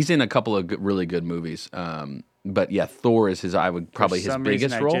 among other. He's in a couple of really good movies. But yeah, Thor is his his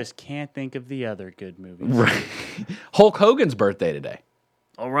biggest role. I just can't think of the other good movies. Right. Hulk Hogan's birthday today.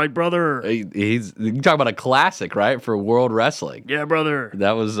 All right, brother. You talk about a classic, right, for world wrestling. Yeah, brother.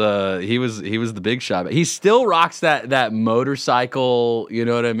 That was he was the big shot. He still rocks that motorcycle, you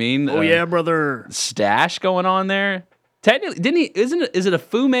know what I mean? Oh yeah, brother. Stash going on there. Technically, is it a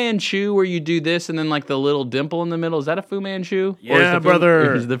Fu Manchu where you do this and then like the little dimple in the middle? Is that a Fu Manchu? Yeah,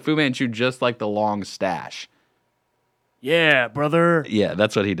 brother. Or is the Fu Manchu just like the long stash? Yeah, brother. Yeah,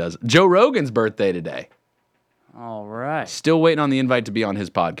 that's what he does. Joe Rogan's birthday today. All right. Still waiting on the invite to be on his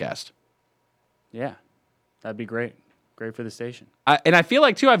podcast. Yeah, that'd be great. Great for the station. And I feel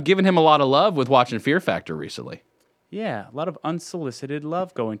like, too, I've given him a lot of love with watching Fear Factor recently. Yeah, a lot of unsolicited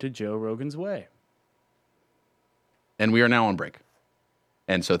love going to Joe Rogan's way. And we are now on break.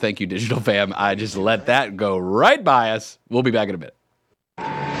 And so thank you, Digital Fam. I just let that go right by us. We'll be back in a bit.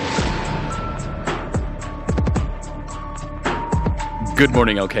 Good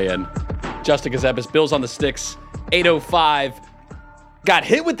morning, LKN. Justin Gazebis, Bills on the Sticks, 8:05. Got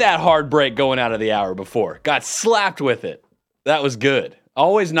hit with that hard break going out of the hour before. Got slapped with it. That was good.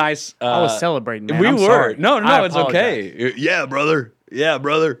 Always nice. I was celebrating, man. We I'm were. sorry. No, I it's apologize. okay. Yeah, brother. Yeah,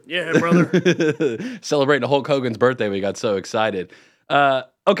 brother. Yeah, brother. Celebrating Hulk Hogan's birthday, we got so excited.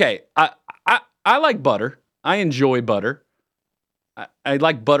 Okay, I like butter. I enjoy butter. I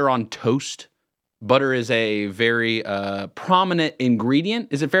like butter on toast. Butter is a very prominent ingredient.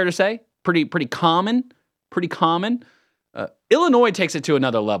 Is it fair to say? Pretty common. Pretty common. Illinois takes it to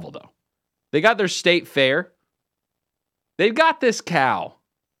another level, though. They got their state fair. They've got this cow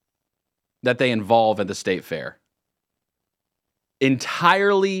that they involve at the state fair.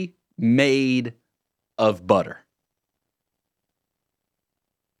 Entirely made of butter.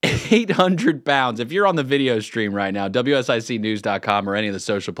 800 pounds. If you're on the video stream right now, WSICnews.com or any of the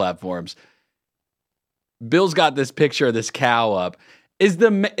social platforms, Bill's got this picture of this cow up.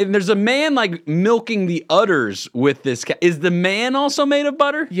 And there's a man like milking the udders with this cow. Is the man also made of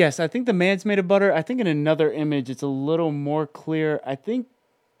butter? Yes, I think the man's made of butter. I think in another image it's a little more clear. I think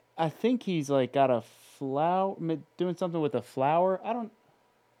he's like got a flour, doing something with a flour.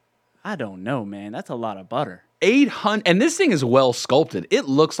 I don't know, man. That's a lot of butter. 800, and this thing is well sculpted. It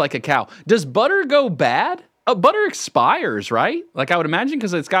looks like a cow. Does butter go bad? Butter expires, right? Like I would imagine,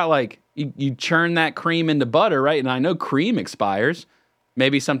 because it's got like, you churn that cream into butter, right? And I know cream expires.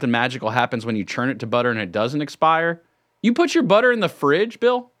 Maybe something magical happens when you churn it to butter and it doesn't expire. You put your butter in the fridge,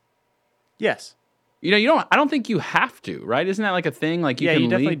 Bill? Yes. I don't think you have to, right? Isn't that like a thing? Like you can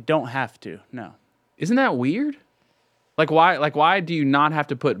definitely don't have to. No. Isn't that weird? Like why do you not have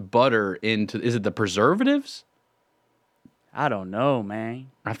to put butter into, is it the preservatives? I don't know,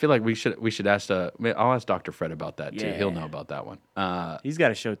 man. I feel like we should ask. I'll ask Dr. Fred about that too. Yeah. He'll know about that one. He's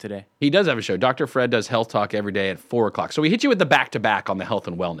got a show today. He does have a show. Dr. Fred does Health Talk every day at 4:00. So we hit you with the back-to-back on the health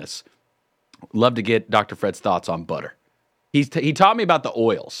and wellness. Love to get Dr. Fred's thoughts on butter. He taught me about the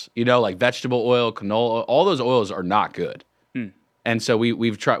oils. Like vegetable oil, canola oil. All those oils are not good. And so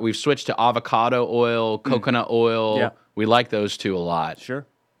we've switched to avocado oil, coconut oil. Yeah. We like those two a lot. Sure.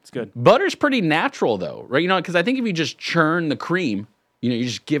 It's good. Butter's pretty natural, though, right? Because I think if you just churn the cream, you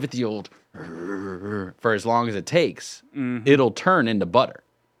just give it the old for as long as it takes, it'll turn into butter.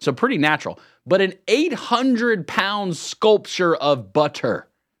 So pretty natural. But an 800-pound sculpture of butter.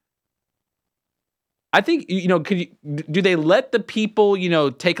 I think, do they let the people,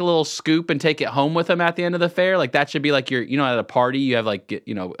 take a little scoop and take it home with them at the end of the fair? Like that should be like your, at a party, you have like,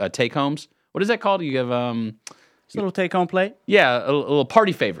 take homes. What is that called? You have, Just a little take-home plate. yeah, a little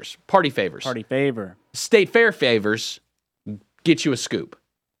party favors. Party favors. Party favor. State fair favors, get you a scoop.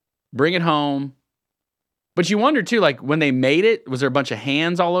 Bring it home. But you wonder, too, like, when they made it, was there a bunch of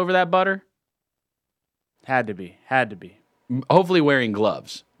hands all over that butter? Had to be. Hopefully wearing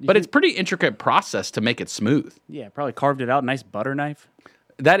gloves. But it's pretty intricate process to make it smooth. Yeah, probably carved it out. Nice butter knife.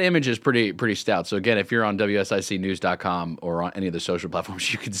 That image is pretty stout. So, again, if you're on WSICnews.com or on any of the social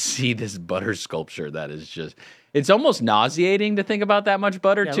platforms, you can see this butter sculpture that is just... It's almost nauseating to think about that much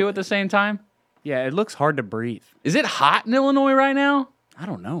butter, too, at the same time. Yeah, it looks hard to breathe. Is it hot in Illinois right now? I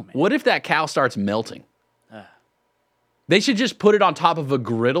don't know, man. What if that cow starts melting? They should just put it on top of a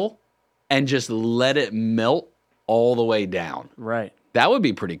griddle and just let it melt all the way down. Right. That would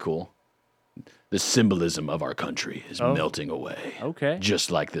be pretty cool. The symbolism of our country is melting away. Okay. Just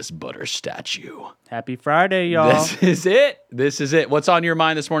like this butter statue. Happy Friday, y'all. This is it. What's on your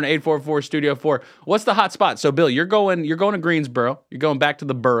mind this morning? 844 Studio 4. What's the hot spot? So, Bill, you're going to Greensboro. You're going back to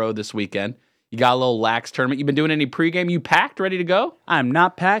the borough this weekend. You got a little lax tournament. You been doing any pregame? You packed, ready to go? I am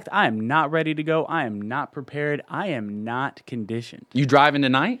not packed. I am not ready to go. I am not prepared. I am not conditioned. You driving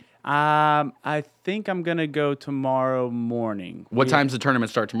tonight? I think I'm going to go tomorrow morning. What time's the tournament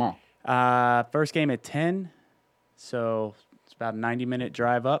start tomorrow? First game at 10, so it's about a 90-minute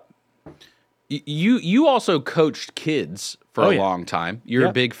drive up. You also coached kids for a yeah. long time. You're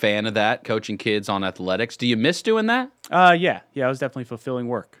a big fan of that, coaching kids on athletics. Do you miss doing that? Yeah, it was definitely fulfilling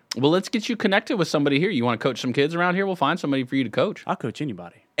work. Well, let's get you connected with somebody here. You want to coach some kids around here? We'll find somebody for you to coach. I'll coach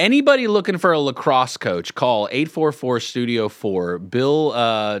anybody. Anybody looking for a lacrosse coach, call 844-STUDIO-4.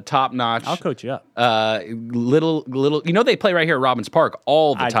 Bill, top notch. I'll coach you up. Little. They play right here at Robbins Park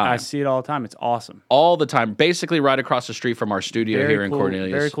all the time. I see it all the time. It's awesome. All the time. Basically right across the street from our studio here in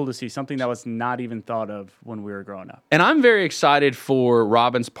Cornelius. Very cool to see. Something that was not even thought of when we were growing up. And I'm very excited for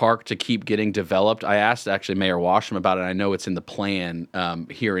Robbins Park to keep getting developed. I asked actually Mayor Washam about it. I know it's in the plan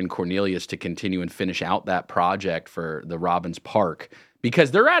here in Cornelius to continue and finish out that project for the Robbins Park,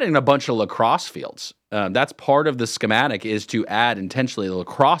 because they're adding a bunch of lacrosse fields. That's part of the schematic, is to add intentionally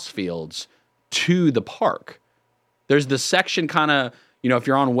lacrosse fields to the park. There's the section kind of, if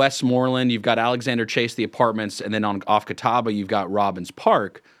you're on Westmoreland, you've got Alexander Chase, the apartments, and then off Catawba, you've got Robbins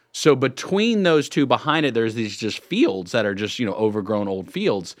Park. So between those two, behind it, there's these just fields that are just, overgrown old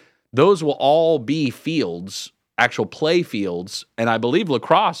fields. Those will all be fields, actual play fields. And I believe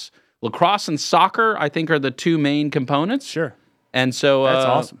lacrosse and soccer, I think, are the two main components. Sure. And so that's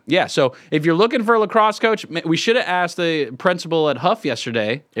awesome. Yeah, so if you're looking for a lacrosse coach, we should have asked the principal at Huff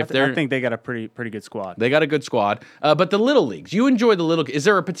yesterday if I think they got a pretty good squad. They got a good squad. But the little leagues, you enjoy the little. Is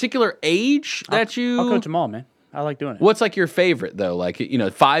there a particular age that I'll coach them all, man. I like doing it. What's like your favorite though? Like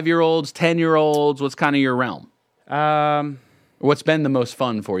 5-year-olds, 10-year-olds. What's kind of your realm? What's been the most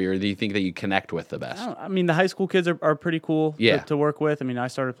fun for you, or do you think that you connect with the best? I mean, the high school kids are pretty cool Yeah. to work with. I mean, I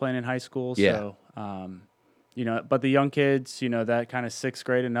started playing in high school, Yeah. so But the young kids, that kind of 6th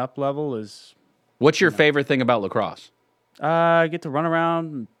grade and up level is, What's your favorite thing about lacrosse? I get to run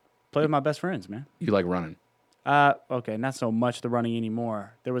around and play with my best friends, man. You like running. Okay, not so much the running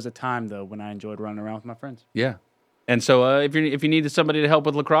anymore. There was a time, though, when I enjoyed running around with my friends. Yeah. And so if you needed somebody to help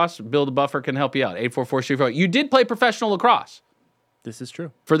with lacrosse, Bill the Buffer can help you out. 844-STREET. You did play professional lacrosse This is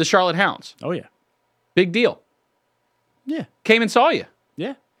true. for the Charlotte Hounds. Oh, yeah. Big deal. Yeah. Came and saw you.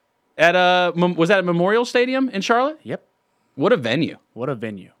 Yeah. At was that at Memorial Stadium in Charlotte? Yep. What a venue. What a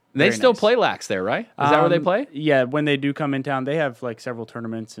venue. They Very still nice. play lax there, right? Is that where they play? Yeah, when they do come in town, they have like several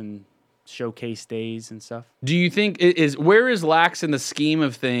tournaments and showcase days and stuff. Do you think where is lax in the scheme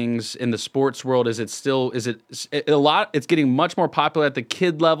of things in the sports world? Is it a lot? It's getting much more popular at the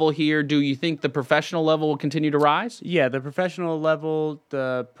kid level here. Do you think the professional level will continue to rise? Yeah, the professional level,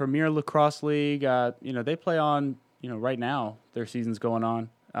 the Premier Lacrosse League, they play on, right now, their season's going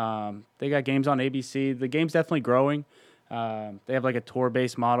on. They got games on ABC. The game's definitely growing. They have like a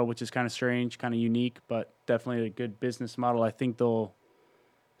tour-based model, which is kind of strange, kind of unique, but definitely a good business model. I think they'll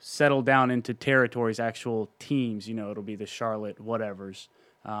settle down into territories, actual teams. It'll be the Charlotte whatevers.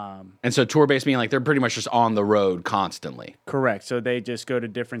 And so tour-based meaning like they're pretty much just on the road constantly. Correct. So they just go to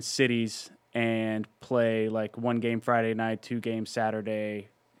different cities and play like 1 game Friday night, 2 games Saturday,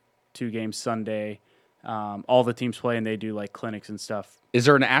 2 games Sunday. All the teams play and they do like clinics and stuff. Is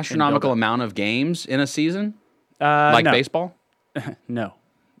there an astronomical amount of games in a season? Like no. baseball? No.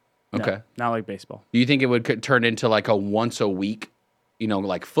 Okay. No, not like baseball. Do you think it would turn into like a once a week,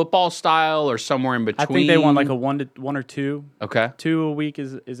 like football style or somewhere in between? I think they want like a one or two. Okay. 2 a week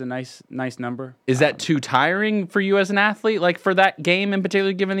is a nice number. Is that too tiring for you as an athlete, like for that game in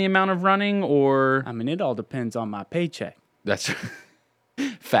particular, given the amount of running, or? I mean, it all depends on my paycheck. That's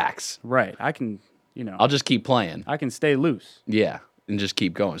facts. Right. I can, I'll just keep playing. I can stay loose. Yeah. And just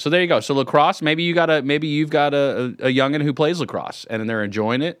keep going. So there you go. So lacrosse, maybe you've got a youngin who plays lacrosse and they're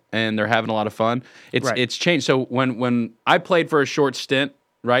enjoying it and they're having a lot of fun. It's changed. So when I played for a short stint,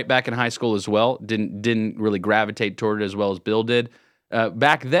 right back in high school as well, didn't really gravitate toward it as well as Bill did.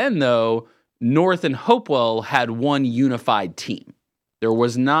 Back then though, North and Hopewell had one unified team. There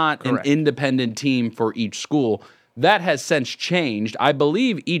was not an independent team for each school. That has since changed. I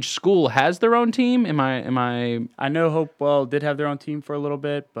believe each school has their own team. Am I? I know Hopewell did have their own team for a little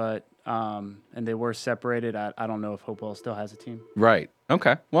bit, but and they were separated. I don't know if Hopewell still has a team. Right.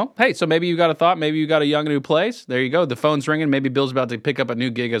 Okay. Well, hey, so maybe you got a thought. Maybe you got a youngin who plays. There you go. The phone's ringing. Maybe Bill's about to pick up a new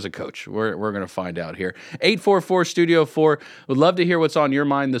gig as a coach. We're going to find out here. 844-STUDIO-4. Would love to hear what's on your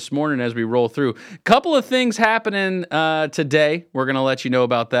mind this morning as we roll through. Couple of things happening today. We're going to let you know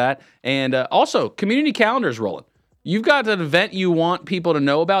about that. And also, community calendars rolling. You've got an event you want people to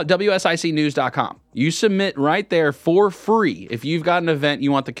know about, WSICnews.com. You submit right there for free. If you've got an event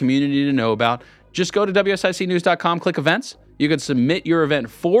you want the community to know about, just go to WSICnews.com, click events. You can submit your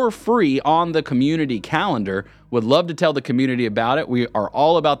event for free on the community calendar. Would love to tell the community about it. We are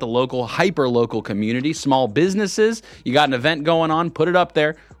all about the local, hyper-local community, small businesses. You got an event going on, put it up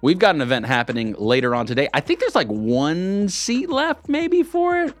there. We've got an event happening later on today. I think there's like 1 seat left maybe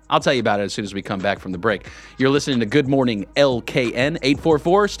for it. I'll tell you about it as soon as we come back from the break. You're listening to Good Morning LKN,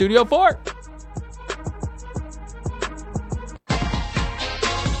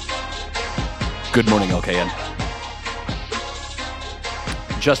 844-STUDIO-4. Good morning, LKN.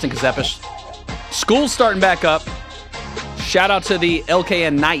 Justin Kazepis. School's starting back up. Shout out to the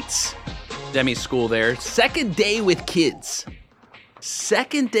LKN Knights Demi School there. Second day with kids.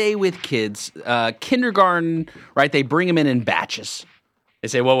 Kindergarten, right? They bring them in batches. They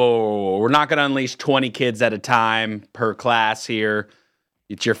say, whoa. We're not going to unleash 20 kids at a time per class here.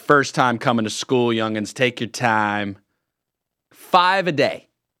 It's your first time coming to school, youngins. Take your time. 5 a day.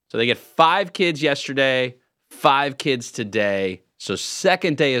 So they get 5 kids yesterday, 5 kids today. So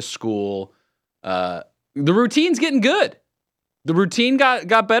second day of school. The routine's getting good. The routine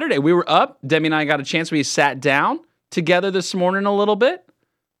got better today. We were up. Demi and I got a chance. We sat down together this morning a little bit.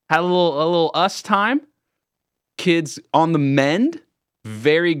 Had a little us time. Kids on the mend.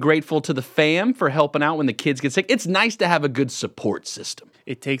 Very grateful to the fam for helping out when the kids get sick. It's nice to have a good support system.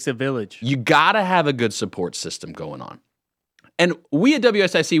 It takes a village. You got to have a good support system going on. And we at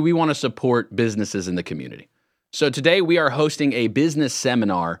WSIC, we want to support businesses in the community. So today we are hosting a business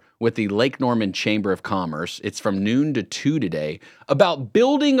seminar with the Lake Norman Chamber of Commerce. It's from noon to 2 today about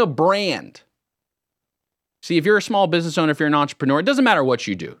building a brand. See, if you're a small business owner, if you're an entrepreneur, it doesn't matter what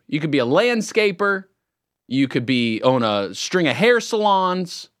you do. You could be a landscaper. You could own a string of hair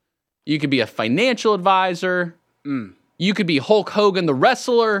salons. You could be a financial advisor. You could be Hulk Hogan, the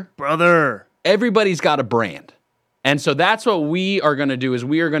wrestler. Brother. Everybody's got a brand. And so that's what we are going to do is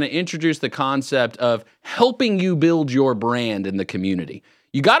we are going to introduce the concept of helping you build your brand in the community.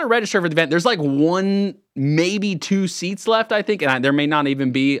 You got to register for the event. There's like 1, maybe 2 seats left, I think. And there may not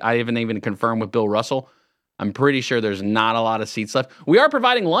even be. I haven't even confirmed with Bill Russell. I'm pretty sure there's not a lot of seats left. We are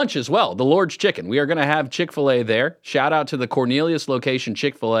providing lunch as well, the Lord's Chicken. We are going to have Chick-fil-A there. Shout out to the Cornelius location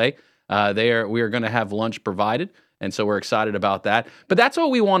Chick-fil-A. We are going to have lunch provided. And so we're excited about that. But that's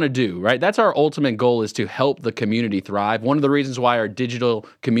what we want to do, right? That's our ultimate goal, is to help the community thrive. One of the reasons why our digital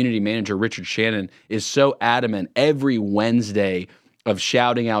community manager, Richard Shannon, is so adamant every Wednesday of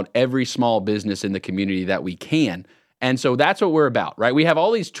shouting out every small business in the community that we can. And so that's what we're about, right? We have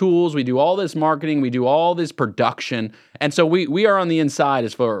all these tools, we do all this marketing, we do all this production. And so we are on the inside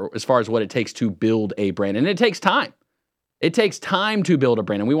as far as what it takes to build a brand. And it takes time. It takes time to build a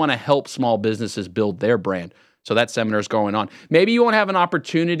brand. And we want to help small businesses build their brand. So that seminar is going on. Maybe you won't have an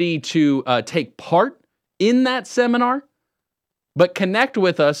opportunity to take part in that seminar, but connect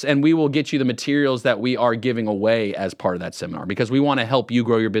with us and we will get you the materials that we are giving away as part of that seminar, because we want to help you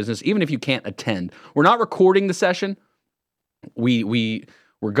grow your business, even if you can't attend. We're not recording the session. We're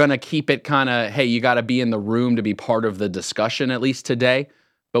going to keep it kind of, hey, you got to be in the room to be part of the discussion, at least today.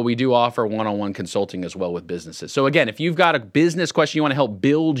 But we do offer one-on-one consulting as well with businesses. So again, if you've got a business question, you want to help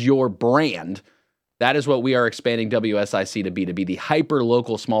build your brand, that is what we are expanding WSIC to be the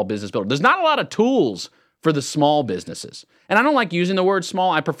hyper-local small business builder. There's not a lot of tools for the small businesses. And I don't like using the word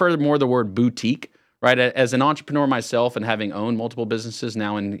small. I prefer more the word boutique, right? As an entrepreneur myself and having owned multiple businesses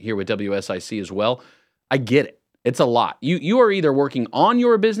now in here with WSIC as well, I get it. It's a lot. You are either working on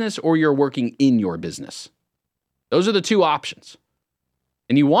your business or you're working in your business. Those are the two options.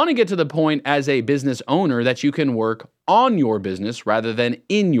 And you want to get to the point as a business owner that you can work on your business rather than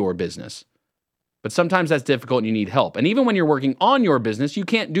in your business. But sometimes that's difficult and you need help. And even when you're working on your business, you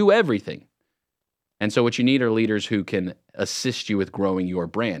can't do everything. And so what you need are leaders who can assist you with growing your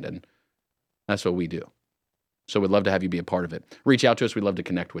brand. And that's what we do. So we'd love to have you be a part of it. Reach out to us. We'd love to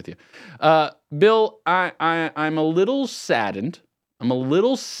connect with you. Bill, I'm a little saddened. I'm a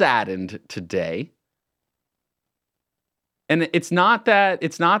little saddened today. And it's not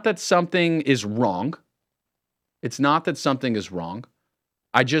that something is wrong. It's not that something is wrong.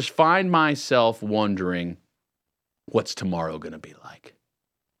 I just find myself wondering, what's tomorrow going to be like?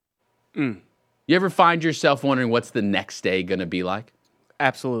 You ever find yourself wondering what's the next day going to be like?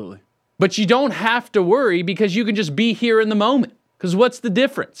 Absolutely. But you don't have to worry because you can just be here in the moment. Because what's the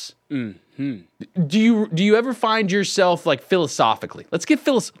difference? Mm-hmm. Do you ever find yourself like philosophically? Let's get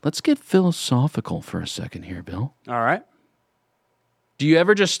philosophical for a second here, Bill. All right. Do you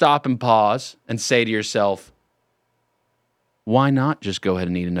ever just stop and pause and say to yourself, why not just go ahead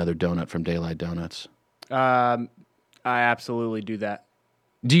and eat another donut from Daylight Donuts? I absolutely do that.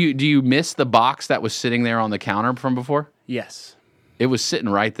 Do you miss the box that was sitting there on the counter from before? Yes. It was sitting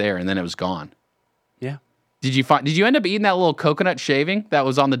right there and then it was gone. Yeah. Did you end up eating that little coconut shaving that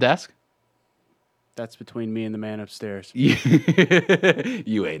was on the desk? That's between me and the man upstairs. You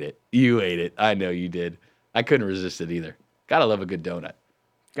ate it. You ate it. I know you did. I couldn't resist it either. Gotta love a good donut.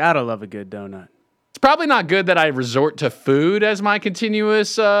 Gotta love a good donut. It's probably not good that I resort to food as my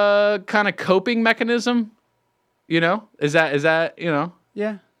continuous kind of coping mechanism. You know? Is that, you know?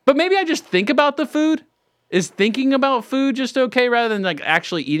 Yeah. But maybe I just think about the food. Is thinking about food just okay rather than like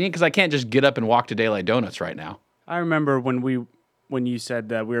actually eating it? Because I can't just get up and walk to Daylight Donuts right now. I remember when you said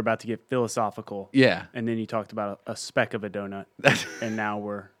that we were about to get philosophical. Yeah. And then you talked about a speck of a donut. And now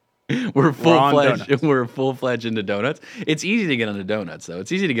we're full-fledged into donuts. It's easy to get onto donuts, though.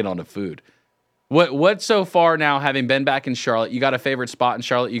 It's easy to get onto food. What so far now, having been back in Charlotte, you got a favorite spot in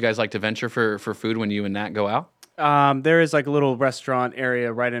Charlotte you guys like to venture for food when you and Nat go out? There is like a little restaurant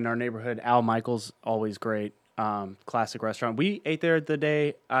area right in our neighborhood. Al Michaels, always great. Classic restaurant. We ate there the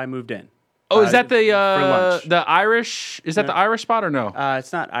day I moved in. Oh, is that for lunch. the Irish? Is that the Irish spot or no?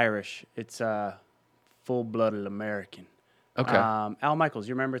 It's not Irish. It's full-blooded American. Okay. Al Michaels,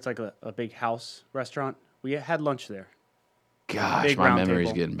 you remember? It's like a big house restaurant. We had lunch there. Gosh, big my round memory's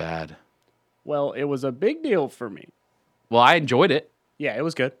table. getting bad. Well, it was a big deal for me. Well, I enjoyed it. Yeah, it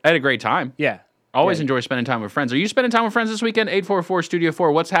was good. I had a great time. Yeah. Always enjoy spending time with friends. Are you spending time with friends this weekend?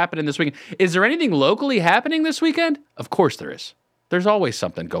 844-STUDIO-4. What's happening this weekend? Is there anything locally happening this weekend? Of course there is. There's always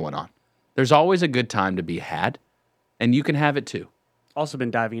something going on. There's always a good time to be had, and you can have it too. Also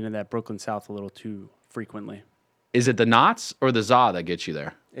been diving into that Brooklyn South a little too frequently. Is it the Knots or the za that gets you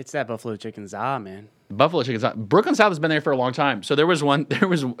there? It's that buffalo chicken za, man. Buffalo chicken za. Brooklyn South has been there for a long time. So there was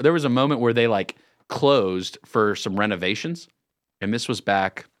a moment where they like closed for some renovations, and this was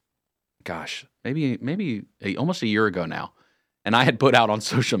back, gosh, maybe almost a year ago now. And I had put out on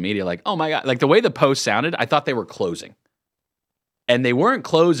social media, like, oh my God, like the way the post sounded, I thought they were closing. And they weren't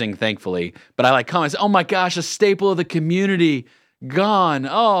closing, thankfully. But I like comments, oh my gosh, a staple of the community, gone.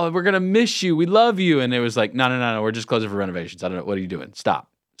 Oh, we're going to miss you. We love you. And it was like, no. We're just closing for renovations. I don't know. What are you doing? Stop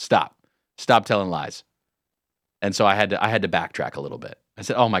telling lies. And so I had to backtrack a little bit. I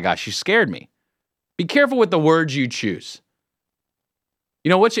said, oh my gosh, you scared me. Be careful with the words you choose. You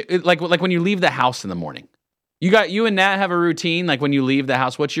know, like when you leave the house in the morning. You and Nat have a routine. Like when you leave the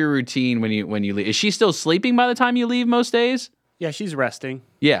house, what's your routine when you leave? Is she still sleeping by the time you leave most days? Yeah, she's resting.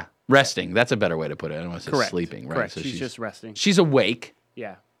 Yeah, resting. That's a better way to put it. I don't want to say Correct. sleeping, right? Correct. So she's just resting. She's awake,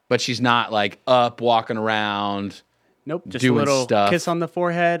 Yeah. but she's not like up, walking around. Nope. Just doing a little stuff. kiss on the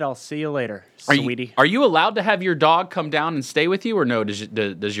forehead. I'll see you later, sweetie. Are you allowed to have your dog come down and stay with you, or no?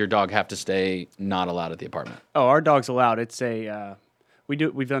 Does your dog have to stay not allowed at the apartment? Oh, our dog's allowed. It's a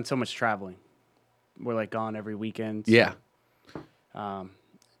we've done so much traveling. We're like gone every weekend. So, Yeah.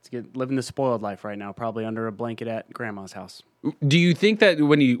 it's living the spoiled life right now, probably under a blanket at grandma's house. Do you think that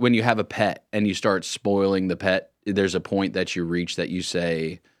when you have a pet and you start spoiling the pet, there's a point that you reach that you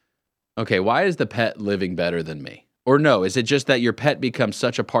say, okay, why is the pet living better than me? Or no, is it just that your pet becomes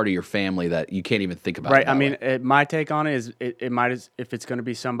such a part of your family that you can't even think about it? Right. I mean, my take on it is it might if it's going to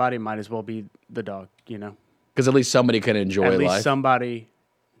be somebody, it might as well be the dog, you know? Because at least somebody can enjoy At least life. somebody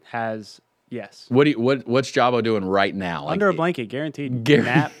has, yes. What's Jabo doing right now? Under a blanket, guaranteed. Guar-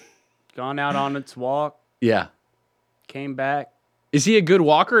 Nap, gone out on its walk, Yeah. came back. Is he a good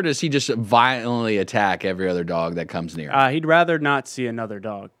walker, or does he just violently attack every other dog that comes near him? He'd rather not see another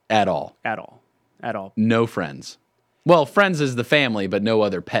dog At all? at all. No friends? Well, friends is the family, but no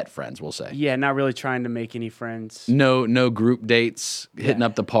other pet friends, we'll say. Yeah, not really trying to make any friends. No group dates, hitting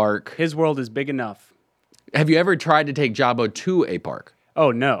up the park. His world is big enough. Have you ever tried to take Jabo to a park?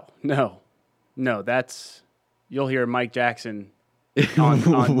 Oh, no. That's, you'll hear Mike Jackson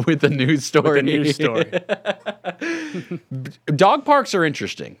on with the news story. with the news story. Dog parks are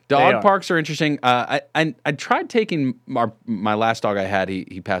interesting. Dog are. parks are interesting. I tried taking my last dog I had.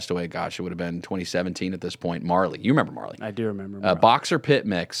 He passed away. Gosh, it would have been 2017 at this point. Marley, you remember Marley? I do remember. Boxer pit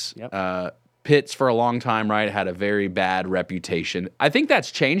mix. Yep. Pits for a long time, right, had a very bad reputation. I think that's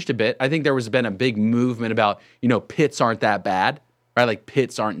changed a bit. I think there was been a big movement about, pits aren't that bad, right? Like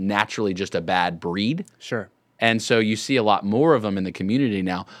pits aren't naturally just a bad breed. Sure. And so you see a lot more of them in the community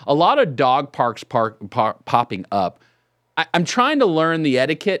now. A lot of dog parks popping up. I'm trying to learn the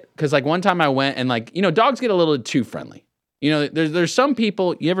etiquette because, like, one time I went and, like, dogs get a little too friendly. There's some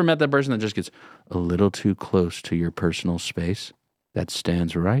people, you ever met that person that just gets a little too close to your personal space? That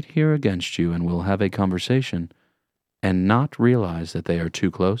stands right here against you and will have a conversation and not realize that they are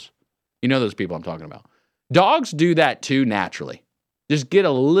too close? You know those people I'm talking about. Dogs do that too naturally. Just get a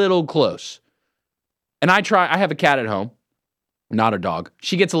little close. And I have a cat at home, not a dog.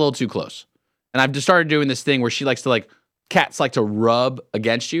 She gets a little too close. And I've just started doing this thing where she likes to, cats like to rub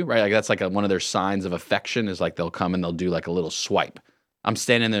against you, right? Like that's like one of their signs of affection is like they'll come and they'll do like a little swipe. I'm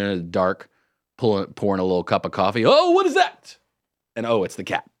standing there in the dark, pouring a little cup of coffee. Oh, what is that? And it's the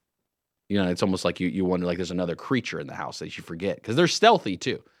cat. It's almost like you wonder like there's another creature in the house that you forget because they're stealthy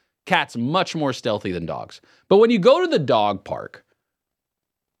too. Cats much more stealthy than dogs. But when you go to the dog park,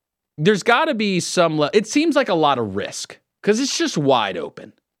 there's got to be it seems like a lot of risk because it's just wide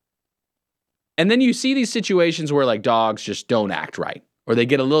open. And then you see these situations where like dogs just don't act right or they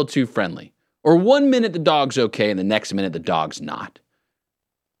get a little too friendly. Or 1 minute the dog's okay and the next minute the dog's not.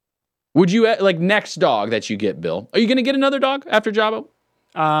 Would you, next dog that you get, Bill, are you going to get another dog after Jabo?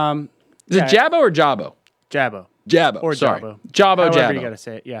 Is it Jabo or Jabo? Jabo. Jabo. Or sorry. Jabo. Jabo, However Jabo. you got to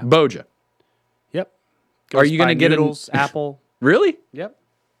say it, yeah. Boja. Yep. Are you going to get noodles, apple? Really? Yep.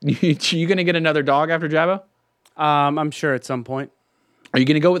 You going to get another dog after Jabo? I'm sure at some point. Are you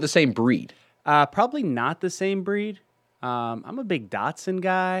going to go with the same breed? Probably not the same breed. I'm a big Dachshund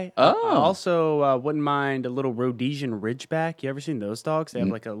guy. Oh. I also wouldn't mind a little Rhodesian Ridgeback. You ever seen those dogs? They have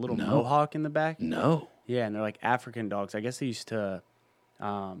like a little mohawk in the back. No. Yeah, and they're like African dogs. I guess they used to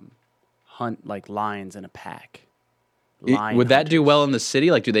hunt like lions in a pack. Would that do well in the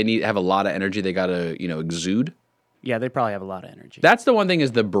city? Like, do they have a lot of energy they got to, exude? Yeah, they probably have a lot of energy. That's the one thing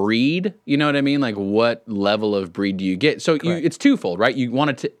is the breed. You know what I mean? Like, what level of breed do you get? So it's twofold, right? You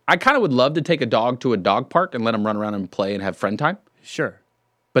want to. I kind of would love to take a dog to a dog park and let them run around and play and have friend time. Sure.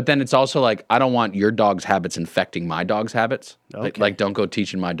 But then it's also like I don't want your dog's habits infecting my dog's habits. Okay. Like don't go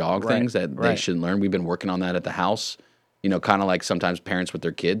teaching my dog things that they right. shouldn't learn. We've been working on that at the house. Kind of like sometimes parents with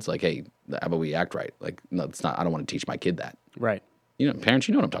their kids, like, hey, how about we act right? Like, no, it's not. I don't want to teach my kid that. Right. Parents,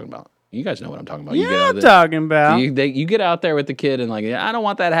 you know what I'm talking about. You guys know what I'm talking about. Yeah, I'm talking about. You get out there with the kid and like, I don't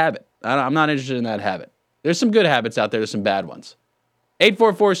want that habit. I'm not interested in that habit. There's some good habits out there. There's some bad ones.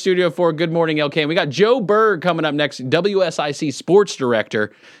 844 Studio 4, Good Morning LK. And we got Joe Berg coming up next, WSIC Sports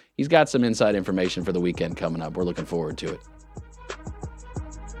Director. He's got some inside information for the weekend coming up. We're looking forward to it.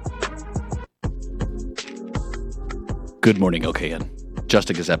 Good morning, LKN.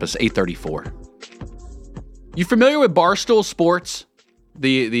 Justin Gazepis, 834. You familiar with Barstool Sports?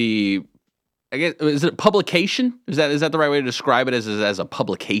 The I guess, is it a publication? Is that the right way to describe it, as a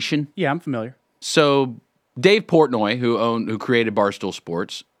publication? Yeah, I'm familiar. So Dave Portnoy, who created Barstool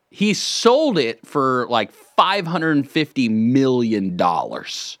Sports, he sold it for like $550 million.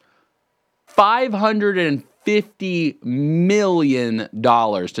 $550 million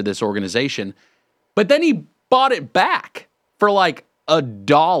to this organization. But then he bought it back for like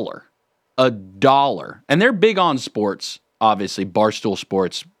 $1. $1. And they're big on sports, obviously, Barstool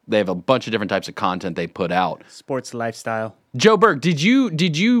Sports. They have a bunch of different types of content they put out. Sports lifestyle. Joe Berg, did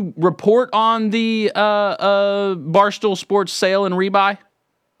you report on the Barstool Sports sale and rebuy?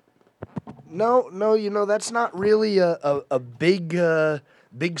 No, that's not really a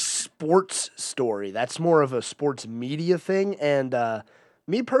big sports story. That's more of a sports media thing. And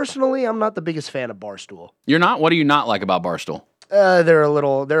me personally, I'm not the biggest fan of Barstool. You're not? What do you not like about Barstool? They're a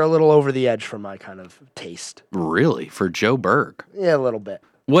little over the edge for my kind of taste. Really? For Joe Berg? Yeah, a little bit.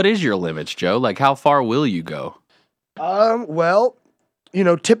 What is your limits, Joe? Like, how far will you go? Well,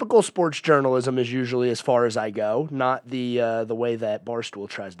 typical sports journalism is usually as far as I go, not the way that Barstool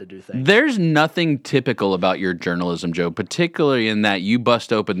tries to do things. There's nothing typical about your journalism, Joe, particularly in that you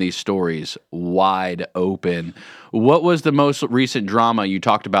bust open these stories wide open. What was the most recent drama you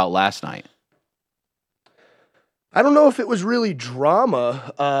talked about last night? I don't know if it was really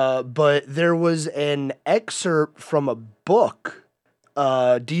drama, but there was an excerpt from a book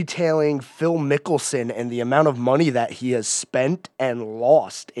detailing Phil Mickelson and the amount of money that he has spent and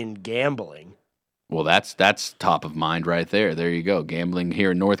lost in gambling. Well, that's top of mind right there. There you go. Gambling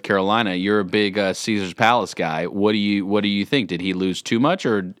here in North Carolina. You're a big Caesar's Palace guy. What do you think? Did he lose too much,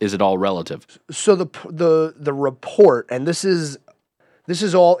 or is it all relative? So the report, and this is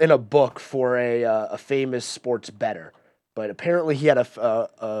all in a book for a famous sports bettor, but apparently he had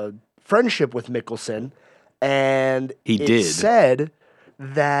a friendship with Mickelson, and it said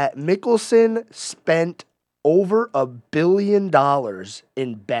that Mickelson spent over $1 billion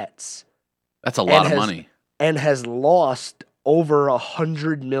in bets. That's a lot of money. And has lost over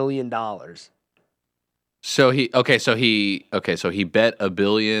 $100 million. So he bet $1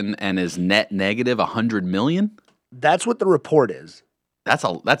 billion and is net negative $100 million? That's what the report is.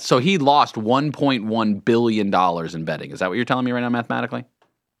 So he lost $1.1 billion in betting. Is that what you're telling me right now mathematically?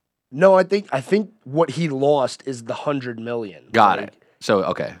 No, I think what he lost is the $100 million. Got it. So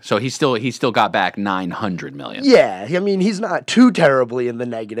okay. So he still got back $900 million. Yeah, I mean he's not too terribly in the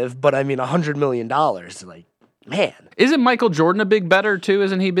negative, but I mean $100 million, like, man. Isn't Michael Jordan a big bettor too?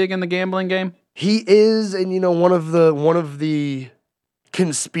 Isn't he big in the gambling game? He is, and one of the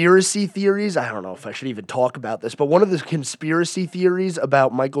conspiracy theories, I don't know if I should even talk about this, but one of the conspiracy theories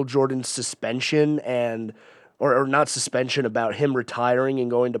about Michael Jordan's suspension or not suspension, about him retiring and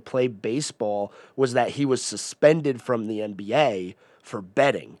going to play baseball was that he was suspended from the NBA for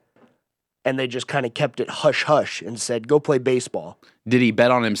betting. And they just kind of kept it hush-hush and said, go play baseball. Did he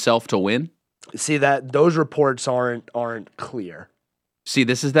bet on himself to win? See, that those reports aren't clear. See,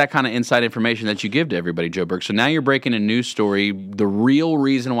 this is that kind of inside information that you give to everybody, Joe Berg. So now you're breaking a news story. The real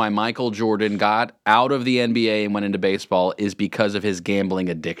reason why Michael Jordan got out of the NBA and went into baseball is because of his gambling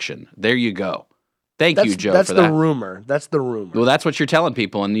addiction. There you go. Thank you, Joe, for that. That's the rumor. That's the rumor. Well, that's what you're telling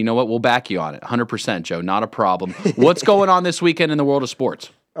people, and you know what? We'll back you on it. 100%, Joe. Not a problem. What's going on this weekend in the world of sports?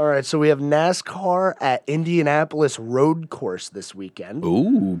 All right, so we have NASCAR at Indianapolis Road Course this weekend.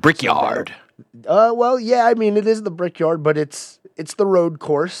 Ooh, Brickyard. Well, yeah, I mean, it is the Brickyard, but it's the road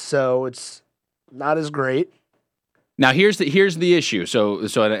course, so it's not as great. Now, here's the issue. So,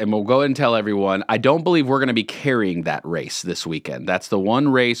 and we'll go ahead and tell everyone, I don't believe we're going to be carrying that race this weekend. That's the one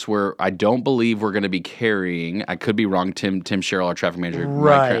race where I don't believe we're going to be carrying. I could be wrong. Tim Sherrill, our traffic manager,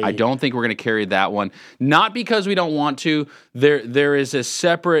 right? I don't think we're going to carry that one. Not because we don't want to. There is a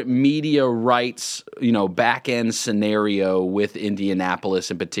separate media rights, back end scenario with Indianapolis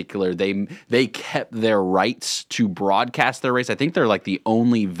in particular. They kept their rights to broadcast their race. I think they're like the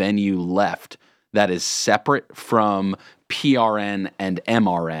only venue left that is separate from PRN and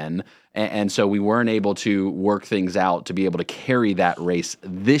MRN. And so we weren't able to work things out to be able to carry that race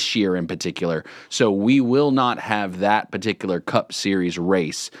this year in particular. So we will not have that particular Cup Series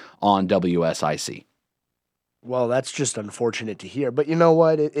race on WSIC. Well, that's just unfortunate to hear. But you know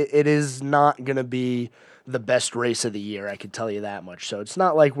what? It is not going to be the best race of the year. I can tell you that much. So it's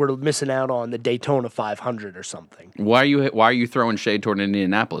not like we're missing out on the Daytona 500 or something. Why are you throwing shade toward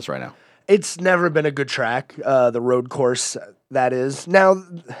Indianapolis right now? It's never been a good track, the road course, that is. Now,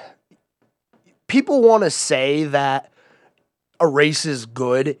 people want to say that a race is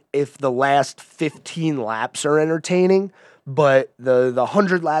good if the last 15 laps are entertaining, but the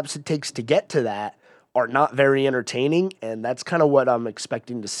 100 laps it takes to get to that are not very entertaining, and that's kind of what I'm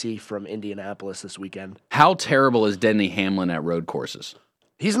expecting to see from Indianapolis this weekend. How terrible is Denny Hamlin at road courses?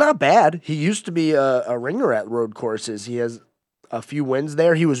 He's not bad. He used to be a ringer at road courses. He has a few wins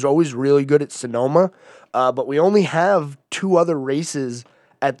there. He was always really good at Sonoma, but we only have 2 other races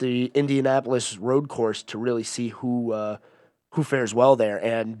at the Indianapolis road course to really see who fares well there.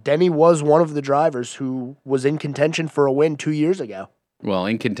 And Denny was one of the drivers who was in contention for a win 2 years ago. Well,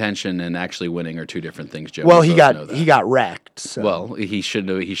 in contention and actually winning are two different things, Joe. Well, We he both know that. got wrecked. So. Well, he should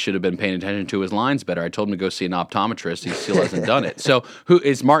have been paying attention to his lines better. I told him to go see an optometrist. He still hasn't done it. So, who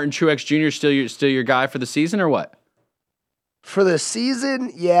is Martin Truex Jr. still your guy for the season or what? For the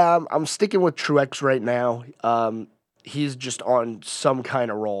season, yeah, I'm sticking with Truex right now. He's just on some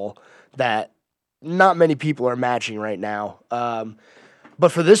kind of roll that not many people are matching right now.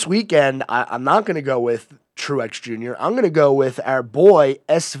 But for this weekend, I'm not going to go with Truex Jr. I'm going to go with our boy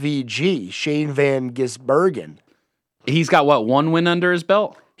SVG, Shane Van Gisbergen. He's got what, 1 win under his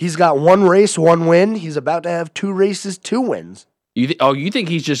belt? He's got 1 race, 1 win. He's about to have 2 races, 2 wins. You think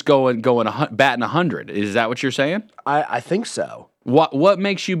he's just batting 100? Is that what you're saying? I think so. What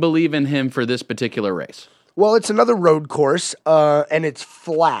makes you believe in him for this particular race? Well, it's another road course, and it's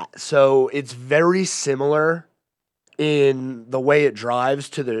flat, so it's very similar in the way it drives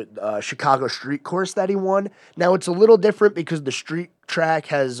to the Chicago street course that he won. Now, it's a little different because the street track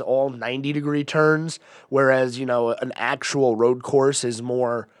has all 90-degree turns, whereas, an actual road course is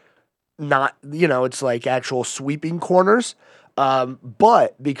more not, it's like actual sweeping corners.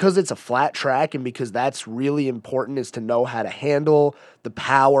 But because it's a flat track and because that's really important is to know how to handle the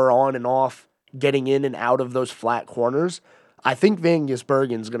power on and off, getting in and out of those flat corners, I think Van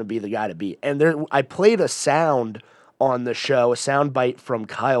Gisbergen's going to be the guy to beat. And I played a sound on the show, a sound bite from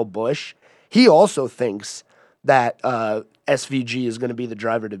Kyle Busch. He also thinks that SVG is going to be the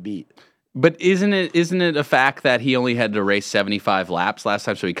driver to beat. But isn't it a fact that he only had to race 75 laps last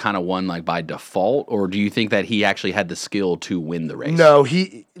time, so he kind of won like by default? Or do you think that he actually had the skill to win the race? No,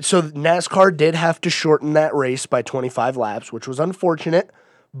 so NASCAR did have to shorten that race by 25 laps, which was unfortunate,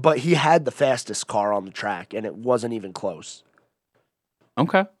 but he had the fastest car on the track, and it wasn't even close.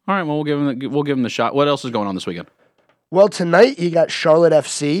 Okay, all right. Well, we'll give him the shot. What else is going on this weekend? Well, tonight you got Charlotte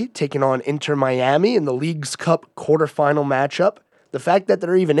FC taking on Inter Miami in the Leagues Cup quarterfinal matchup. The fact that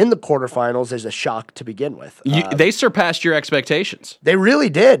they're even in the quarterfinals is a shock to begin with. They surpassed your expectations. They really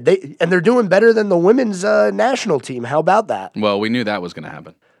did. They're doing better than the women's national team. How about that? Well, we knew that was going to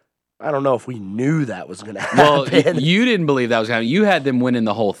happen. I don't know if we knew that was going to happen. Well, you didn't believe that was going to happen. You had them winning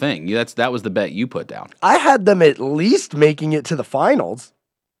the whole thing. That was the bet you put down. I had them at least making it to the finals.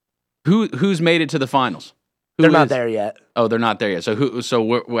 Who's made it to the finals? They're not there yet. Oh, they're not there yet.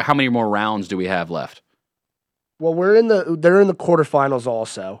 So how many more rounds do we have left? Well, they're in the quarterfinals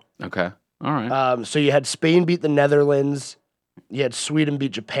also. Okay. All right. So you had Spain beat the Netherlands, you had Sweden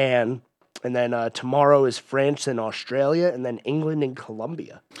beat Japan, and then tomorrow is France and Australia, and then England and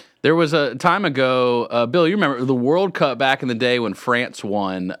Colombia. There was a time ago, Bill, you remember the World Cup back in the day when France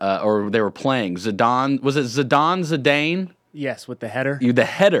won, or they were playing. Zidane, was it Zidane? Yes, with the header. The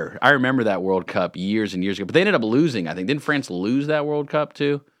header. I remember that World Cup years and years ago, but they ended up losing, I think. Didn't France lose that World Cup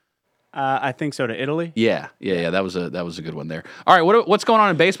too? I think so, to Italy. Yeah. That was a good one there. All right, what's going on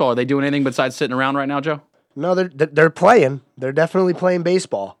in baseball? Are they doing anything besides sitting around right now, Joe? No, they're playing. They're definitely playing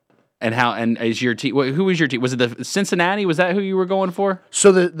baseball. And is your team? Who was your team? Was it the Cincinnati? Was that who you were going for?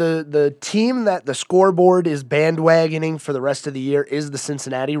 So the team that the scoreboard is bandwagoning for the rest of the year is the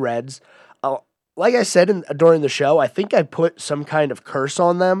Cincinnati Reds. Like I said during the show, I think I put some kind of curse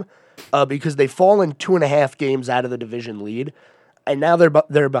on them because they've fallen 2.5 games out of the division lead, and now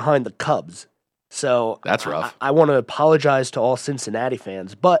they're behind the Cubs. So that's rough. I want to apologize to all Cincinnati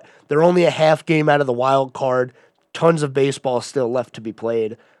fans, but they're only a half game out of the wild card. Tons of baseball still left to be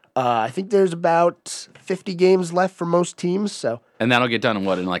played. I think there's about 50 games left for most teams. And that'll get done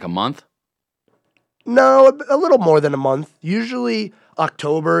in like a month? No, a little more than a month. Usually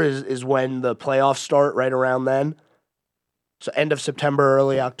October is when the playoffs start, right around then. So end of September,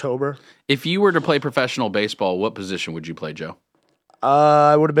 early October. If you were to play professional baseball, what position would you play, Joe?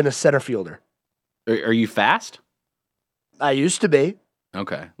 I would have been a center fielder. Are you fast? I used to be.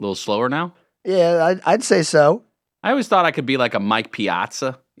 Okay. A little slower now? Yeah, I'd say so. I always thought I could be like a Mike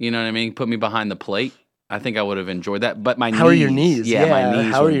Piazza. You know what I mean? Put me behind the plate. I think I would have enjoyed that. But my How are your knees? Yeah, my Yeah,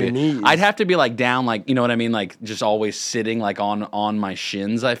 knees. how are would your be- knees? I'd have to be like down, like, you know what I mean? Like just always sitting like on my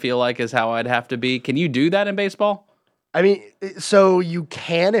shins, I feel like is how I'd have to be. Can you do that in baseball? I mean, so you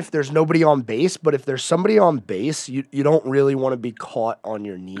can if there's nobody on base, but if there's somebody on base, you don't really want to be caught on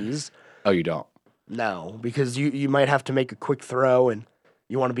your knees. Oh, you don't? No, because you might have to make a quick throw and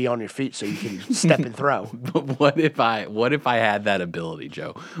you want to be on your feet so you can step and throw. But what if I had that ability,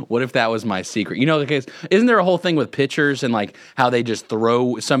 Joe? What if that was my secret? You know, because isn't there a whole thing with pitchers and like how they just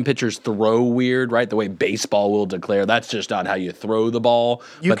throw? Some pitchers throw weird, right? The way baseball will declare that's just not how you throw the ball.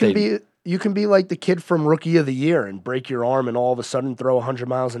 You can be like the kid from Rookie of the Year and break your arm and all of a sudden throw 100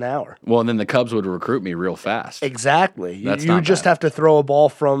 miles an hour. Well, and then the Cubs would recruit me real fast. Exactly. That's You not just bad. have to throw a ball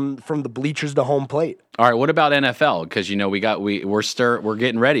from the bleachers to home plate. All right, what about NFL? Because you know we're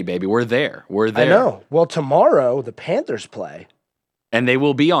getting ready, baby. We're there. We're there. I know. Well, tomorrow the Panthers play. And they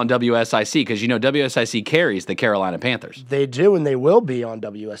will be on WSIC because you know WSIC carries the Carolina Panthers. They do, and they will be on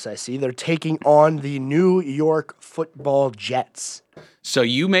WSIC. They're taking on the New York Football Jets. So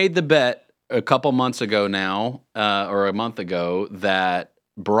you made the bet a couple months ago now, or a month ago, that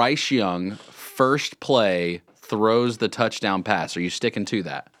Bryce Young first play throws the touchdown pass. Are you sticking to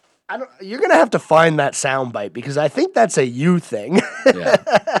that? You're going to have to find that soundbite because I think that's a you thing. Yeah.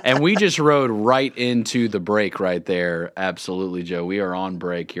 And we just rode right into the break right there. Absolutely, Joe. We are on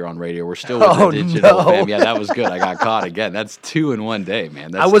break here on radio. We're still with Oh, the digital no. fam. Yeah, that was good. I got caught again. That's 2 in one day,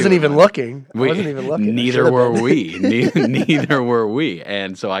 man. That's I wasn't 2 in even 1. looking. I wasn't even looking. I Neither should've were been. we. Neither were we.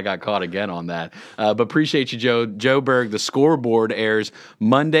 And so I got caught again on that. But appreciate you, Joe. Joe Berg, the scoreboard airs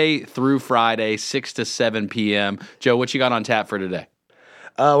Monday through Friday, 6 to 7 p.m. Joe, what you got on tap for today?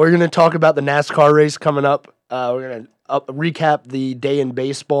 We're going to talk about the NASCAR race coming up. We're going to recap the day in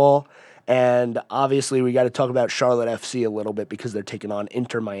baseball. And obviously, we got to talk about Charlotte FC a little bit because they're taking on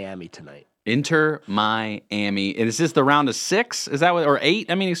Inter Miami tonight. Inter Miami. And is this the round of 6? Is that what, or 8?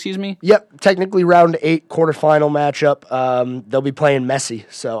 I mean, excuse me? Yep, technically round 8 quarterfinal matchup. They'll be playing Messi.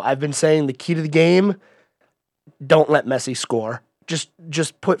 So I've been saying the key to the game, don't let Messi score.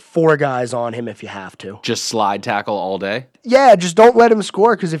 Just put 4 guys on him if you have to. Just slide tackle all day? Yeah, just don't let him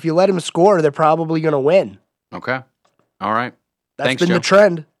score because if you let him score, they're probably going to win. Okay. All right. That's Thanks, been Joe. the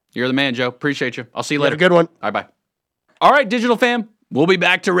trend. You're the man, Joe. Appreciate you. I'll see you You later. have a good one. All right, bye. All right, digital fam. We'll be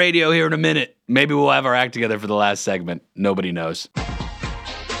back to radio here in a minute. Maybe we'll have our act together for the last segment. Nobody knows.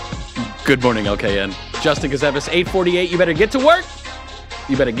 Good morning, LKN. Justin Gazebis, 848. You better get to work.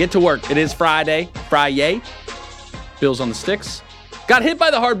 You better get to work. It is Friday. Friday. Bills on the sticks. Got hit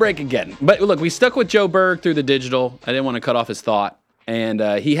by the hard break again. But look, we stuck with Joe Berg through the digital. I didn't want to cut off his thought. And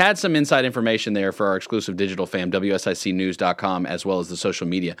he had some inside information there for our exclusive digital fam, WSICnews.com, as well as the social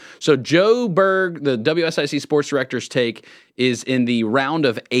media. So Joe Berg, the WSIC sports director's take, is in the round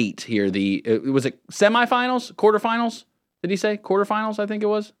of 8 here. Was it semifinals? Quarterfinals? Did he say? Quarterfinals, I think it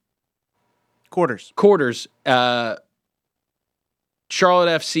was? Quarters. Quarters. Charlotte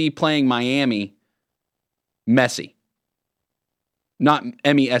FC playing Miami. Messi. Not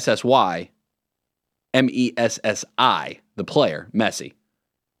Messy. Messi, the player, Messi.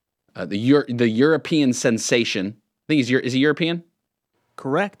 The European sensation. I think is he European?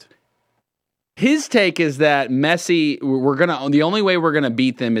 Correct. His take is that Messi, the only way we're gonna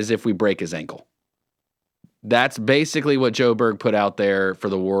beat them is if we break his ankle. That's basically what Joe Berg put out there for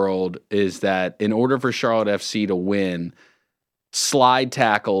the world, is that in order for Charlotte FC to win, slide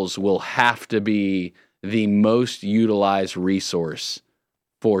tackles will have to be the most utilized resource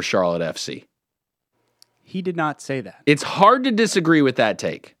for Charlotte FC. He did not say that. It's hard to disagree with that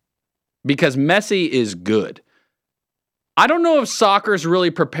take because Messi is good. I don't know if soccer's really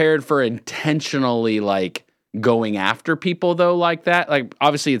prepared for intentionally like going after people though like that. Like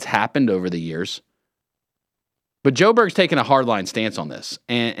obviously it's happened over the years. But Joe Berg's taking a hardline stance on this.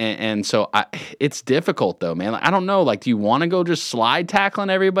 And so it's difficult though, man. I don't know. Like, do you want to go just slide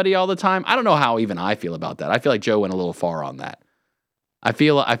tackling everybody all the time? I don't know how even I feel about that. I feel like Joe went a little far on that. I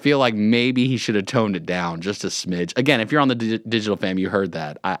feel like maybe he should have toned it down just a smidge. Again, if you're on the digital fam, you heard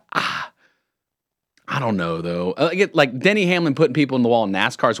that. I don't know though. Like Denny Hamlin putting people in the wall in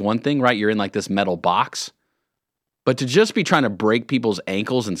NASCAR is one thing, right? You're in like this metal box. But to just be trying to break people's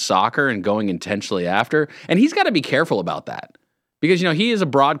ankles in soccer and going intentionally after, and he's got to be careful about that because, you know, he is a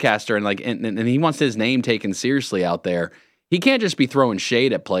broadcaster and he wants his name taken seriously out there. He can't just be throwing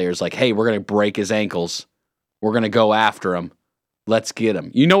shade at players like, hey, we're going to break his ankles. We're going to go after him. Let's get him.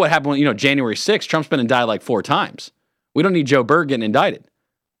 You know what happened when, January 6th, Trump's been indicted like 4 times. We don't need Joe Berg getting indicted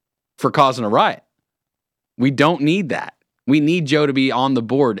for causing a riot. We don't need that. We need Joe to be on the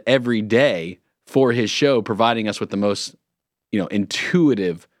board every day for his show, providing us with the most,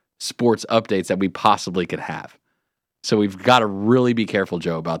 intuitive sports updates that we possibly could have. So we've got to really be careful,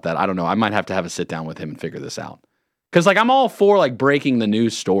 Joe, about that. I don't know. I might have to have a sit down with him and figure this out. Because, like, I'm all for, like, breaking the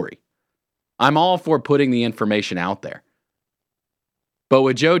news story. I'm all for putting the information out there. But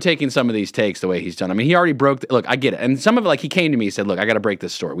with Joe taking some of these takes the way he's done, I mean, he already broke... Look, I get it. And some of it, like, he came to me and said, look, I got to break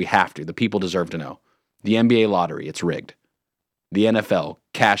this story. We have to. The people deserve to know. The NBA lottery, it's rigged. The NFL,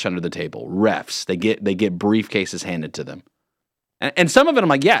 cash under the table. Refs, they get briefcases handed to them. And some of it, I'm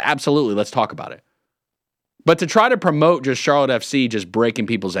like, yeah, absolutely. Let's talk about it. But to try to promote just Charlotte FC just breaking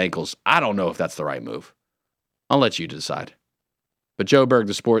people's ankles, I don't know if that's the right move. I'll let you decide. But Joe Berg,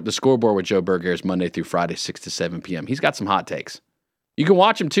 the scoreboard with Joe Berg airs Monday through Friday, 6 to 7 p.m. He's got some hot takes. You can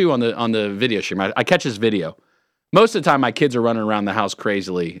watch him too on the video stream. I catch his video. Most of the time, my kids are running around the house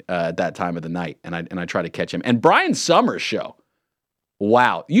crazily at that time of the night, and I try to catch him. And Brian Summers' show.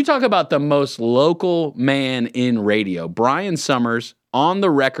 Wow. You talk about the most local man in radio. Brian Summers, On the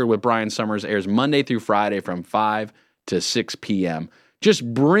Record with Brian Summers, airs Monday through Friday from 5 to 6 p.m.,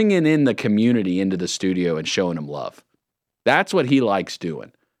 just bringing in the community into the studio and showing them love. That's what he likes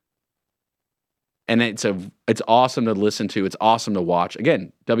doing. And it's awesome to listen to. It's awesome to watch.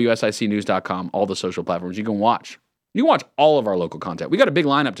 Again, WSICnews.com, all the social platforms. You can watch. You can watch all of our local content. We got a big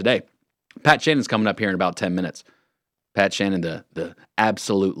lineup today. Pat Shannon's coming up here in about 10 minutes. Pat Shannon, the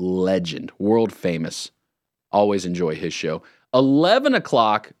absolute legend, world famous. Always enjoy his show. 11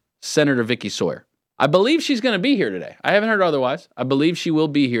 o'clock, Senator Vicky Sawyer. I believe she's going to be here today. I haven't heard otherwise. I believe she will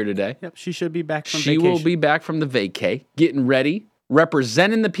be here today. Yep, she should be back from She vacation. will be back from the vacay, getting ready,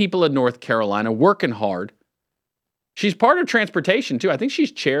 representing the people of North Carolina, working hard. She's part of transportation, too. I think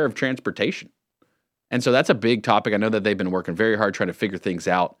she's chair of transportation. And so that's a big topic. I know that they've been working very hard trying to figure things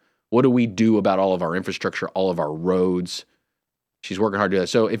out. What do we do about all of our infrastructure, all of our roads? She's working hard to do that.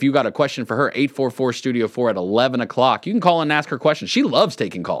 So if you got a question for her, 844-STUDIO-4 at 11 o'clock, you can call and ask her questions. She loves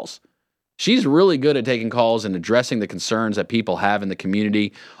taking calls. She's really good at taking calls and addressing the concerns that people have in the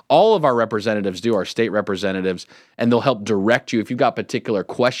community. All of our representatives do, our state representatives, and they'll help direct you if you've got particular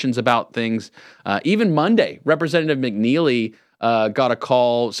questions about things. Even Monday, Representative McNeely got a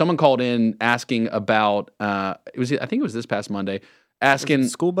call. Someone called in asking about, I think it was this past Monday, asking...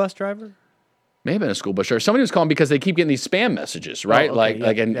 School bus driver? May have been a school bus driver. Somebody was calling because they keep getting these spam messages, right? Oh,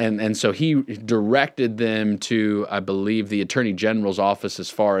 okay, And so he directed them to, I believe, the Attorney General's office as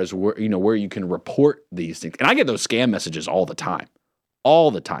far as where you can report these things. And I get those scam messages all the time.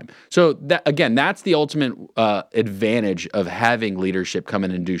 So that, again, that's the ultimate advantage of having leadership come in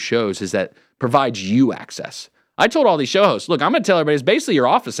and do shows, is that provides you access. I told all these show hosts, look, I'm going to tell everybody, it's basically your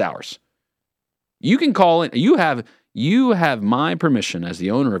office hours. You can call in. You have my permission as the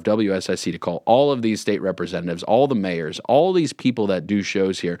owner of WSIC to call all of these state representatives, all the mayors, all these people that do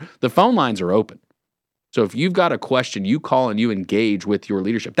shows here. The phone lines are open. So if you've got a question, you call and you engage with your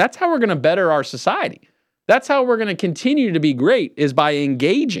leadership. That's how we're going to better our society. That's how we're going to continue to be great, is by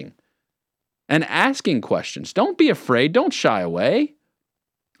engaging and asking questions. Don't be afraid. Don't shy away.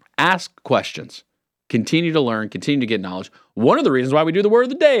 Ask questions. Continue to learn. Continue to get knowledge. One of the reasons why we do the word of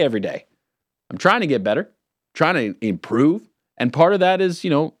the day every day. I'm trying to get better. Trying to improve. And part of that is,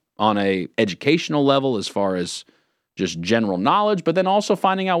 on a educational level as far as just general knowledge, but then also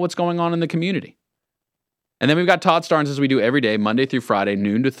finding out what's going on in the community. And then we've got Todd Starnes, as we do every day, Monday through Friday,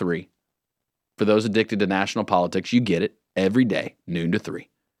 noon to 3. For those addicted to national politics, you get it every day, noon to 3.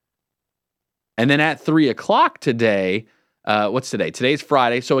 And then at 3 o'clock today, what's today? Today's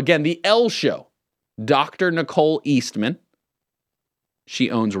Friday. So again, the L Show. Dr. Nicole Eastman.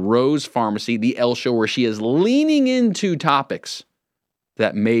 She owns Rose Pharmacy, the L Show, where she is leaning into topics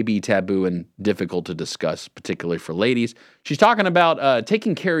that may be taboo and difficult to discuss, particularly for ladies. She's talking about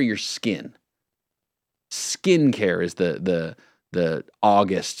taking care of your skin. Skincare is the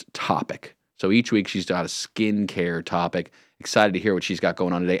August topic. So each week she's got a skincare topic. Excited to hear what she's got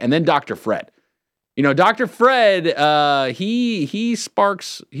going on today. And then Dr. Fred. Dr. Fred, he's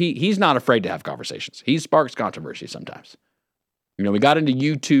not afraid to have conversations. He sparks controversy sometimes. We got into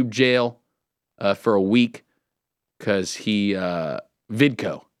YouTube jail for a week because he,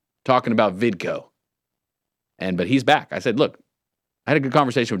 Vidco, talking about Vidco. But he's back. I said, look, I had a good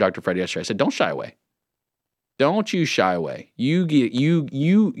conversation with Dr. Fred yesterday. I said, don't shy away. Don't you shy away.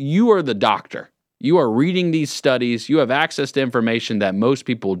 You are the doctor. You are reading these studies. You have access to information that most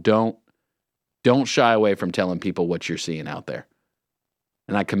people don't. Don't shy away from telling people what you're seeing out there.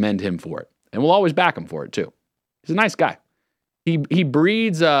 And I commend him for it. And we'll always back him for it, too. He's a nice guy. He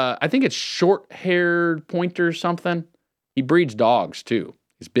breeds, I think it's short-haired pointer something. He breeds dogs, too.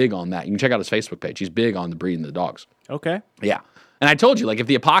 He's big on that. You can check out his Facebook page. He's big on the breeding the dogs. Okay. Yeah. And I told you, if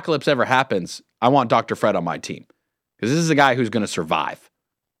the apocalypse ever happens, I want Dr. Fred on my team. Because this is a guy who's going to survive.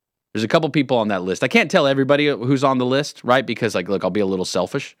 There's a couple people on that list. I can't tell everybody who's on the list, right? Because, like, look, I'll be a little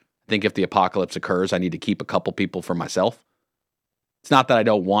selfish. I think if the apocalypse occurs, I need to keep a couple people for myself. It's not that I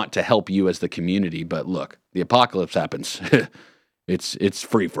don't want to help you as the community, but look, the apocalypse happens. It's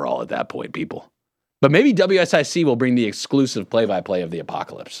free for all at that point, people. But maybe WSIC will bring the exclusive play-by-play of the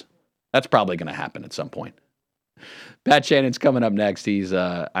apocalypse. That's probably going to happen at some point. Pat Shannon's coming up next. He's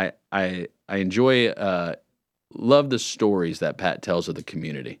I enjoy love the stories that Pat tells of the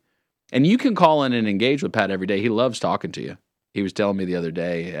community. And you can call in and engage with Pat every day. He loves talking to you. He was telling me the other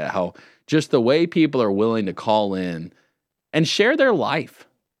day how just the way people are willing to call in and share their life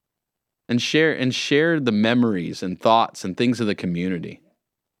and share the memories and thoughts and things of the community.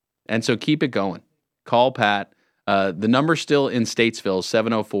 And so keep it going. Call Pat. The number's still in Statesville,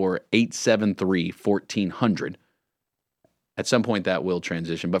 704-873-1400. At some point that will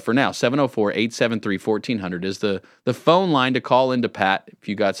transition. But for now, 704-873-1400 is the phone line to call into Pat if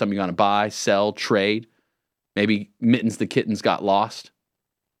you got something you want to buy, sell, trade. Maybe Mittens the Kittens got lost.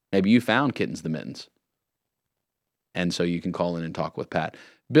 Maybe you found Kittens the Mittens. And so you can call in and talk with Pat.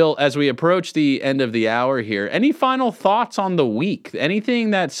 Bill, as we approach the end of the hour here, any final thoughts on the week?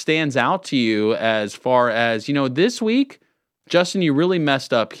 Anything that stands out to you as far as, this week, Justin, you really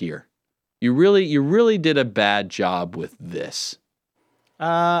messed up here. You really did a bad job with this.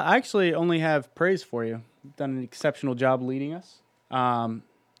 I actually only have praise for you. You've done an exceptional job leading us. I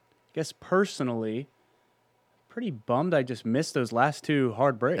guess personally, pretty bummed I just missed those last two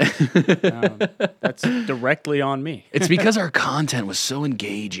hard breaks. That's directly on me. It's because our content was so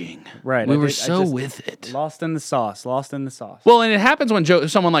engaging. Right. We were so with it. Lost in the sauce. Well, and it happens when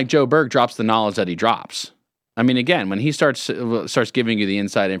someone like Joe Berg drops the knowledge that he drops. I mean, again, when he starts giving you the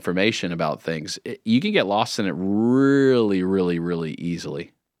inside information about things, you can get lost in it really, really, really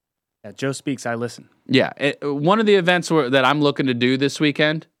easily. Yeah, Joe speaks, I listen. Yeah. One of the events that I'm looking to do this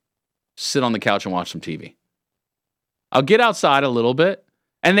weekend, sit on the couch and watch some TV. I'll get outside a little bit.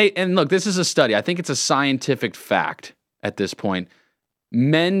 And look, this is a study. I think it's a scientific fact at this point.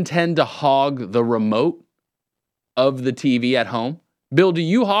 Men tend to hog the remote of the TV at home. Bill, do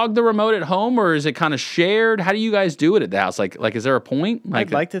you hog the remote at home, or is it kind of shared? How do you guys do it at the house? Like, is there a point?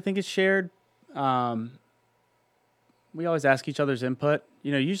 I'd like to think it's shared. We always ask each other's input.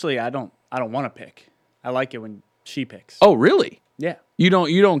 Usually I don't want to pick. I like it when she picks. Oh, really? Yeah. You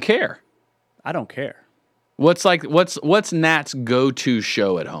don't care? I don't care. What's Nat's go-to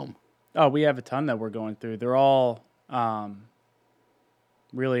show at home? Oh, we have a ton that we're going through. They're all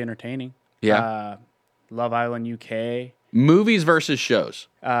really entertaining. Yeah. Love Island UK. Movies versus shows.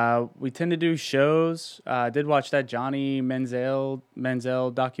 We tend to do shows. Did watch that Johnny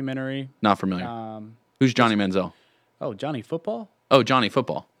Manziel documentary. Not familiar. Who's Johnny Manziel? Oh, Johnny Football? Oh, Johnny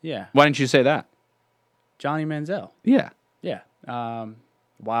Football. Yeah. Why didn't you say that? Johnny Manziel. Yeah. Yeah.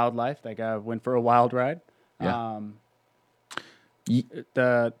 Wildlife. That guy went for a wild ride. Yeah.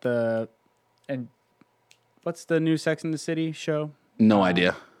 And what's the new Sex and the City show? No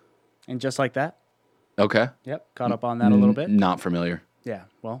idea. And Just Like That. Okay. Yep. Caught up on that a little bit. Not familiar. Yeah.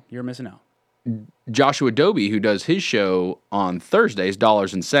 Well, you're missing out. Joshua Dobie, who does his show on Thursdays,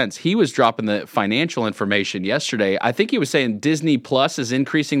 Dollars and Cents, he was dropping the financial information yesterday. I think he was saying Disney Plus is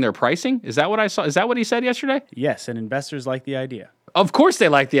increasing their pricing. Is that what I saw? Is that what he said yesterday? Yes, and investors like the idea. Of course they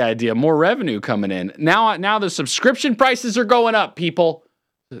like the idea. More revenue coming in. Now the subscription prices are going up, people.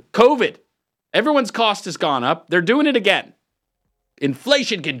 COVID. Everyone's cost has gone up. They're doing it again.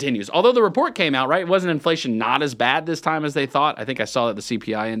 Inflation continues. Although the report came out, right? Wasn't inflation not as bad this time as they thought? I think I saw that the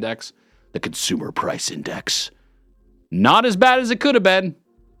CPI index, the Consumer Price Index, not as bad as it could have been.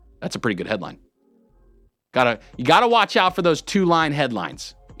 That's a pretty good headline. You gotta watch out for those 2-line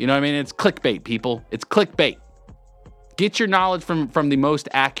headlines. You know what I mean? It's clickbait, people. It's clickbait. Get your knowledge from the most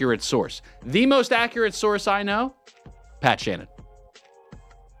accurate source. The most accurate source I know, Pat Shannon.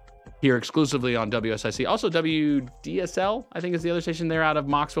 Here exclusively on WSIC. Also WDSL, I think is the other station there out of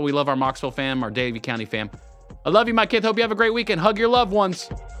Mocksville. We love our Mocksville fam, our Davie County fam. I love you, my kid. Hope you have a great weekend. Hug your loved ones.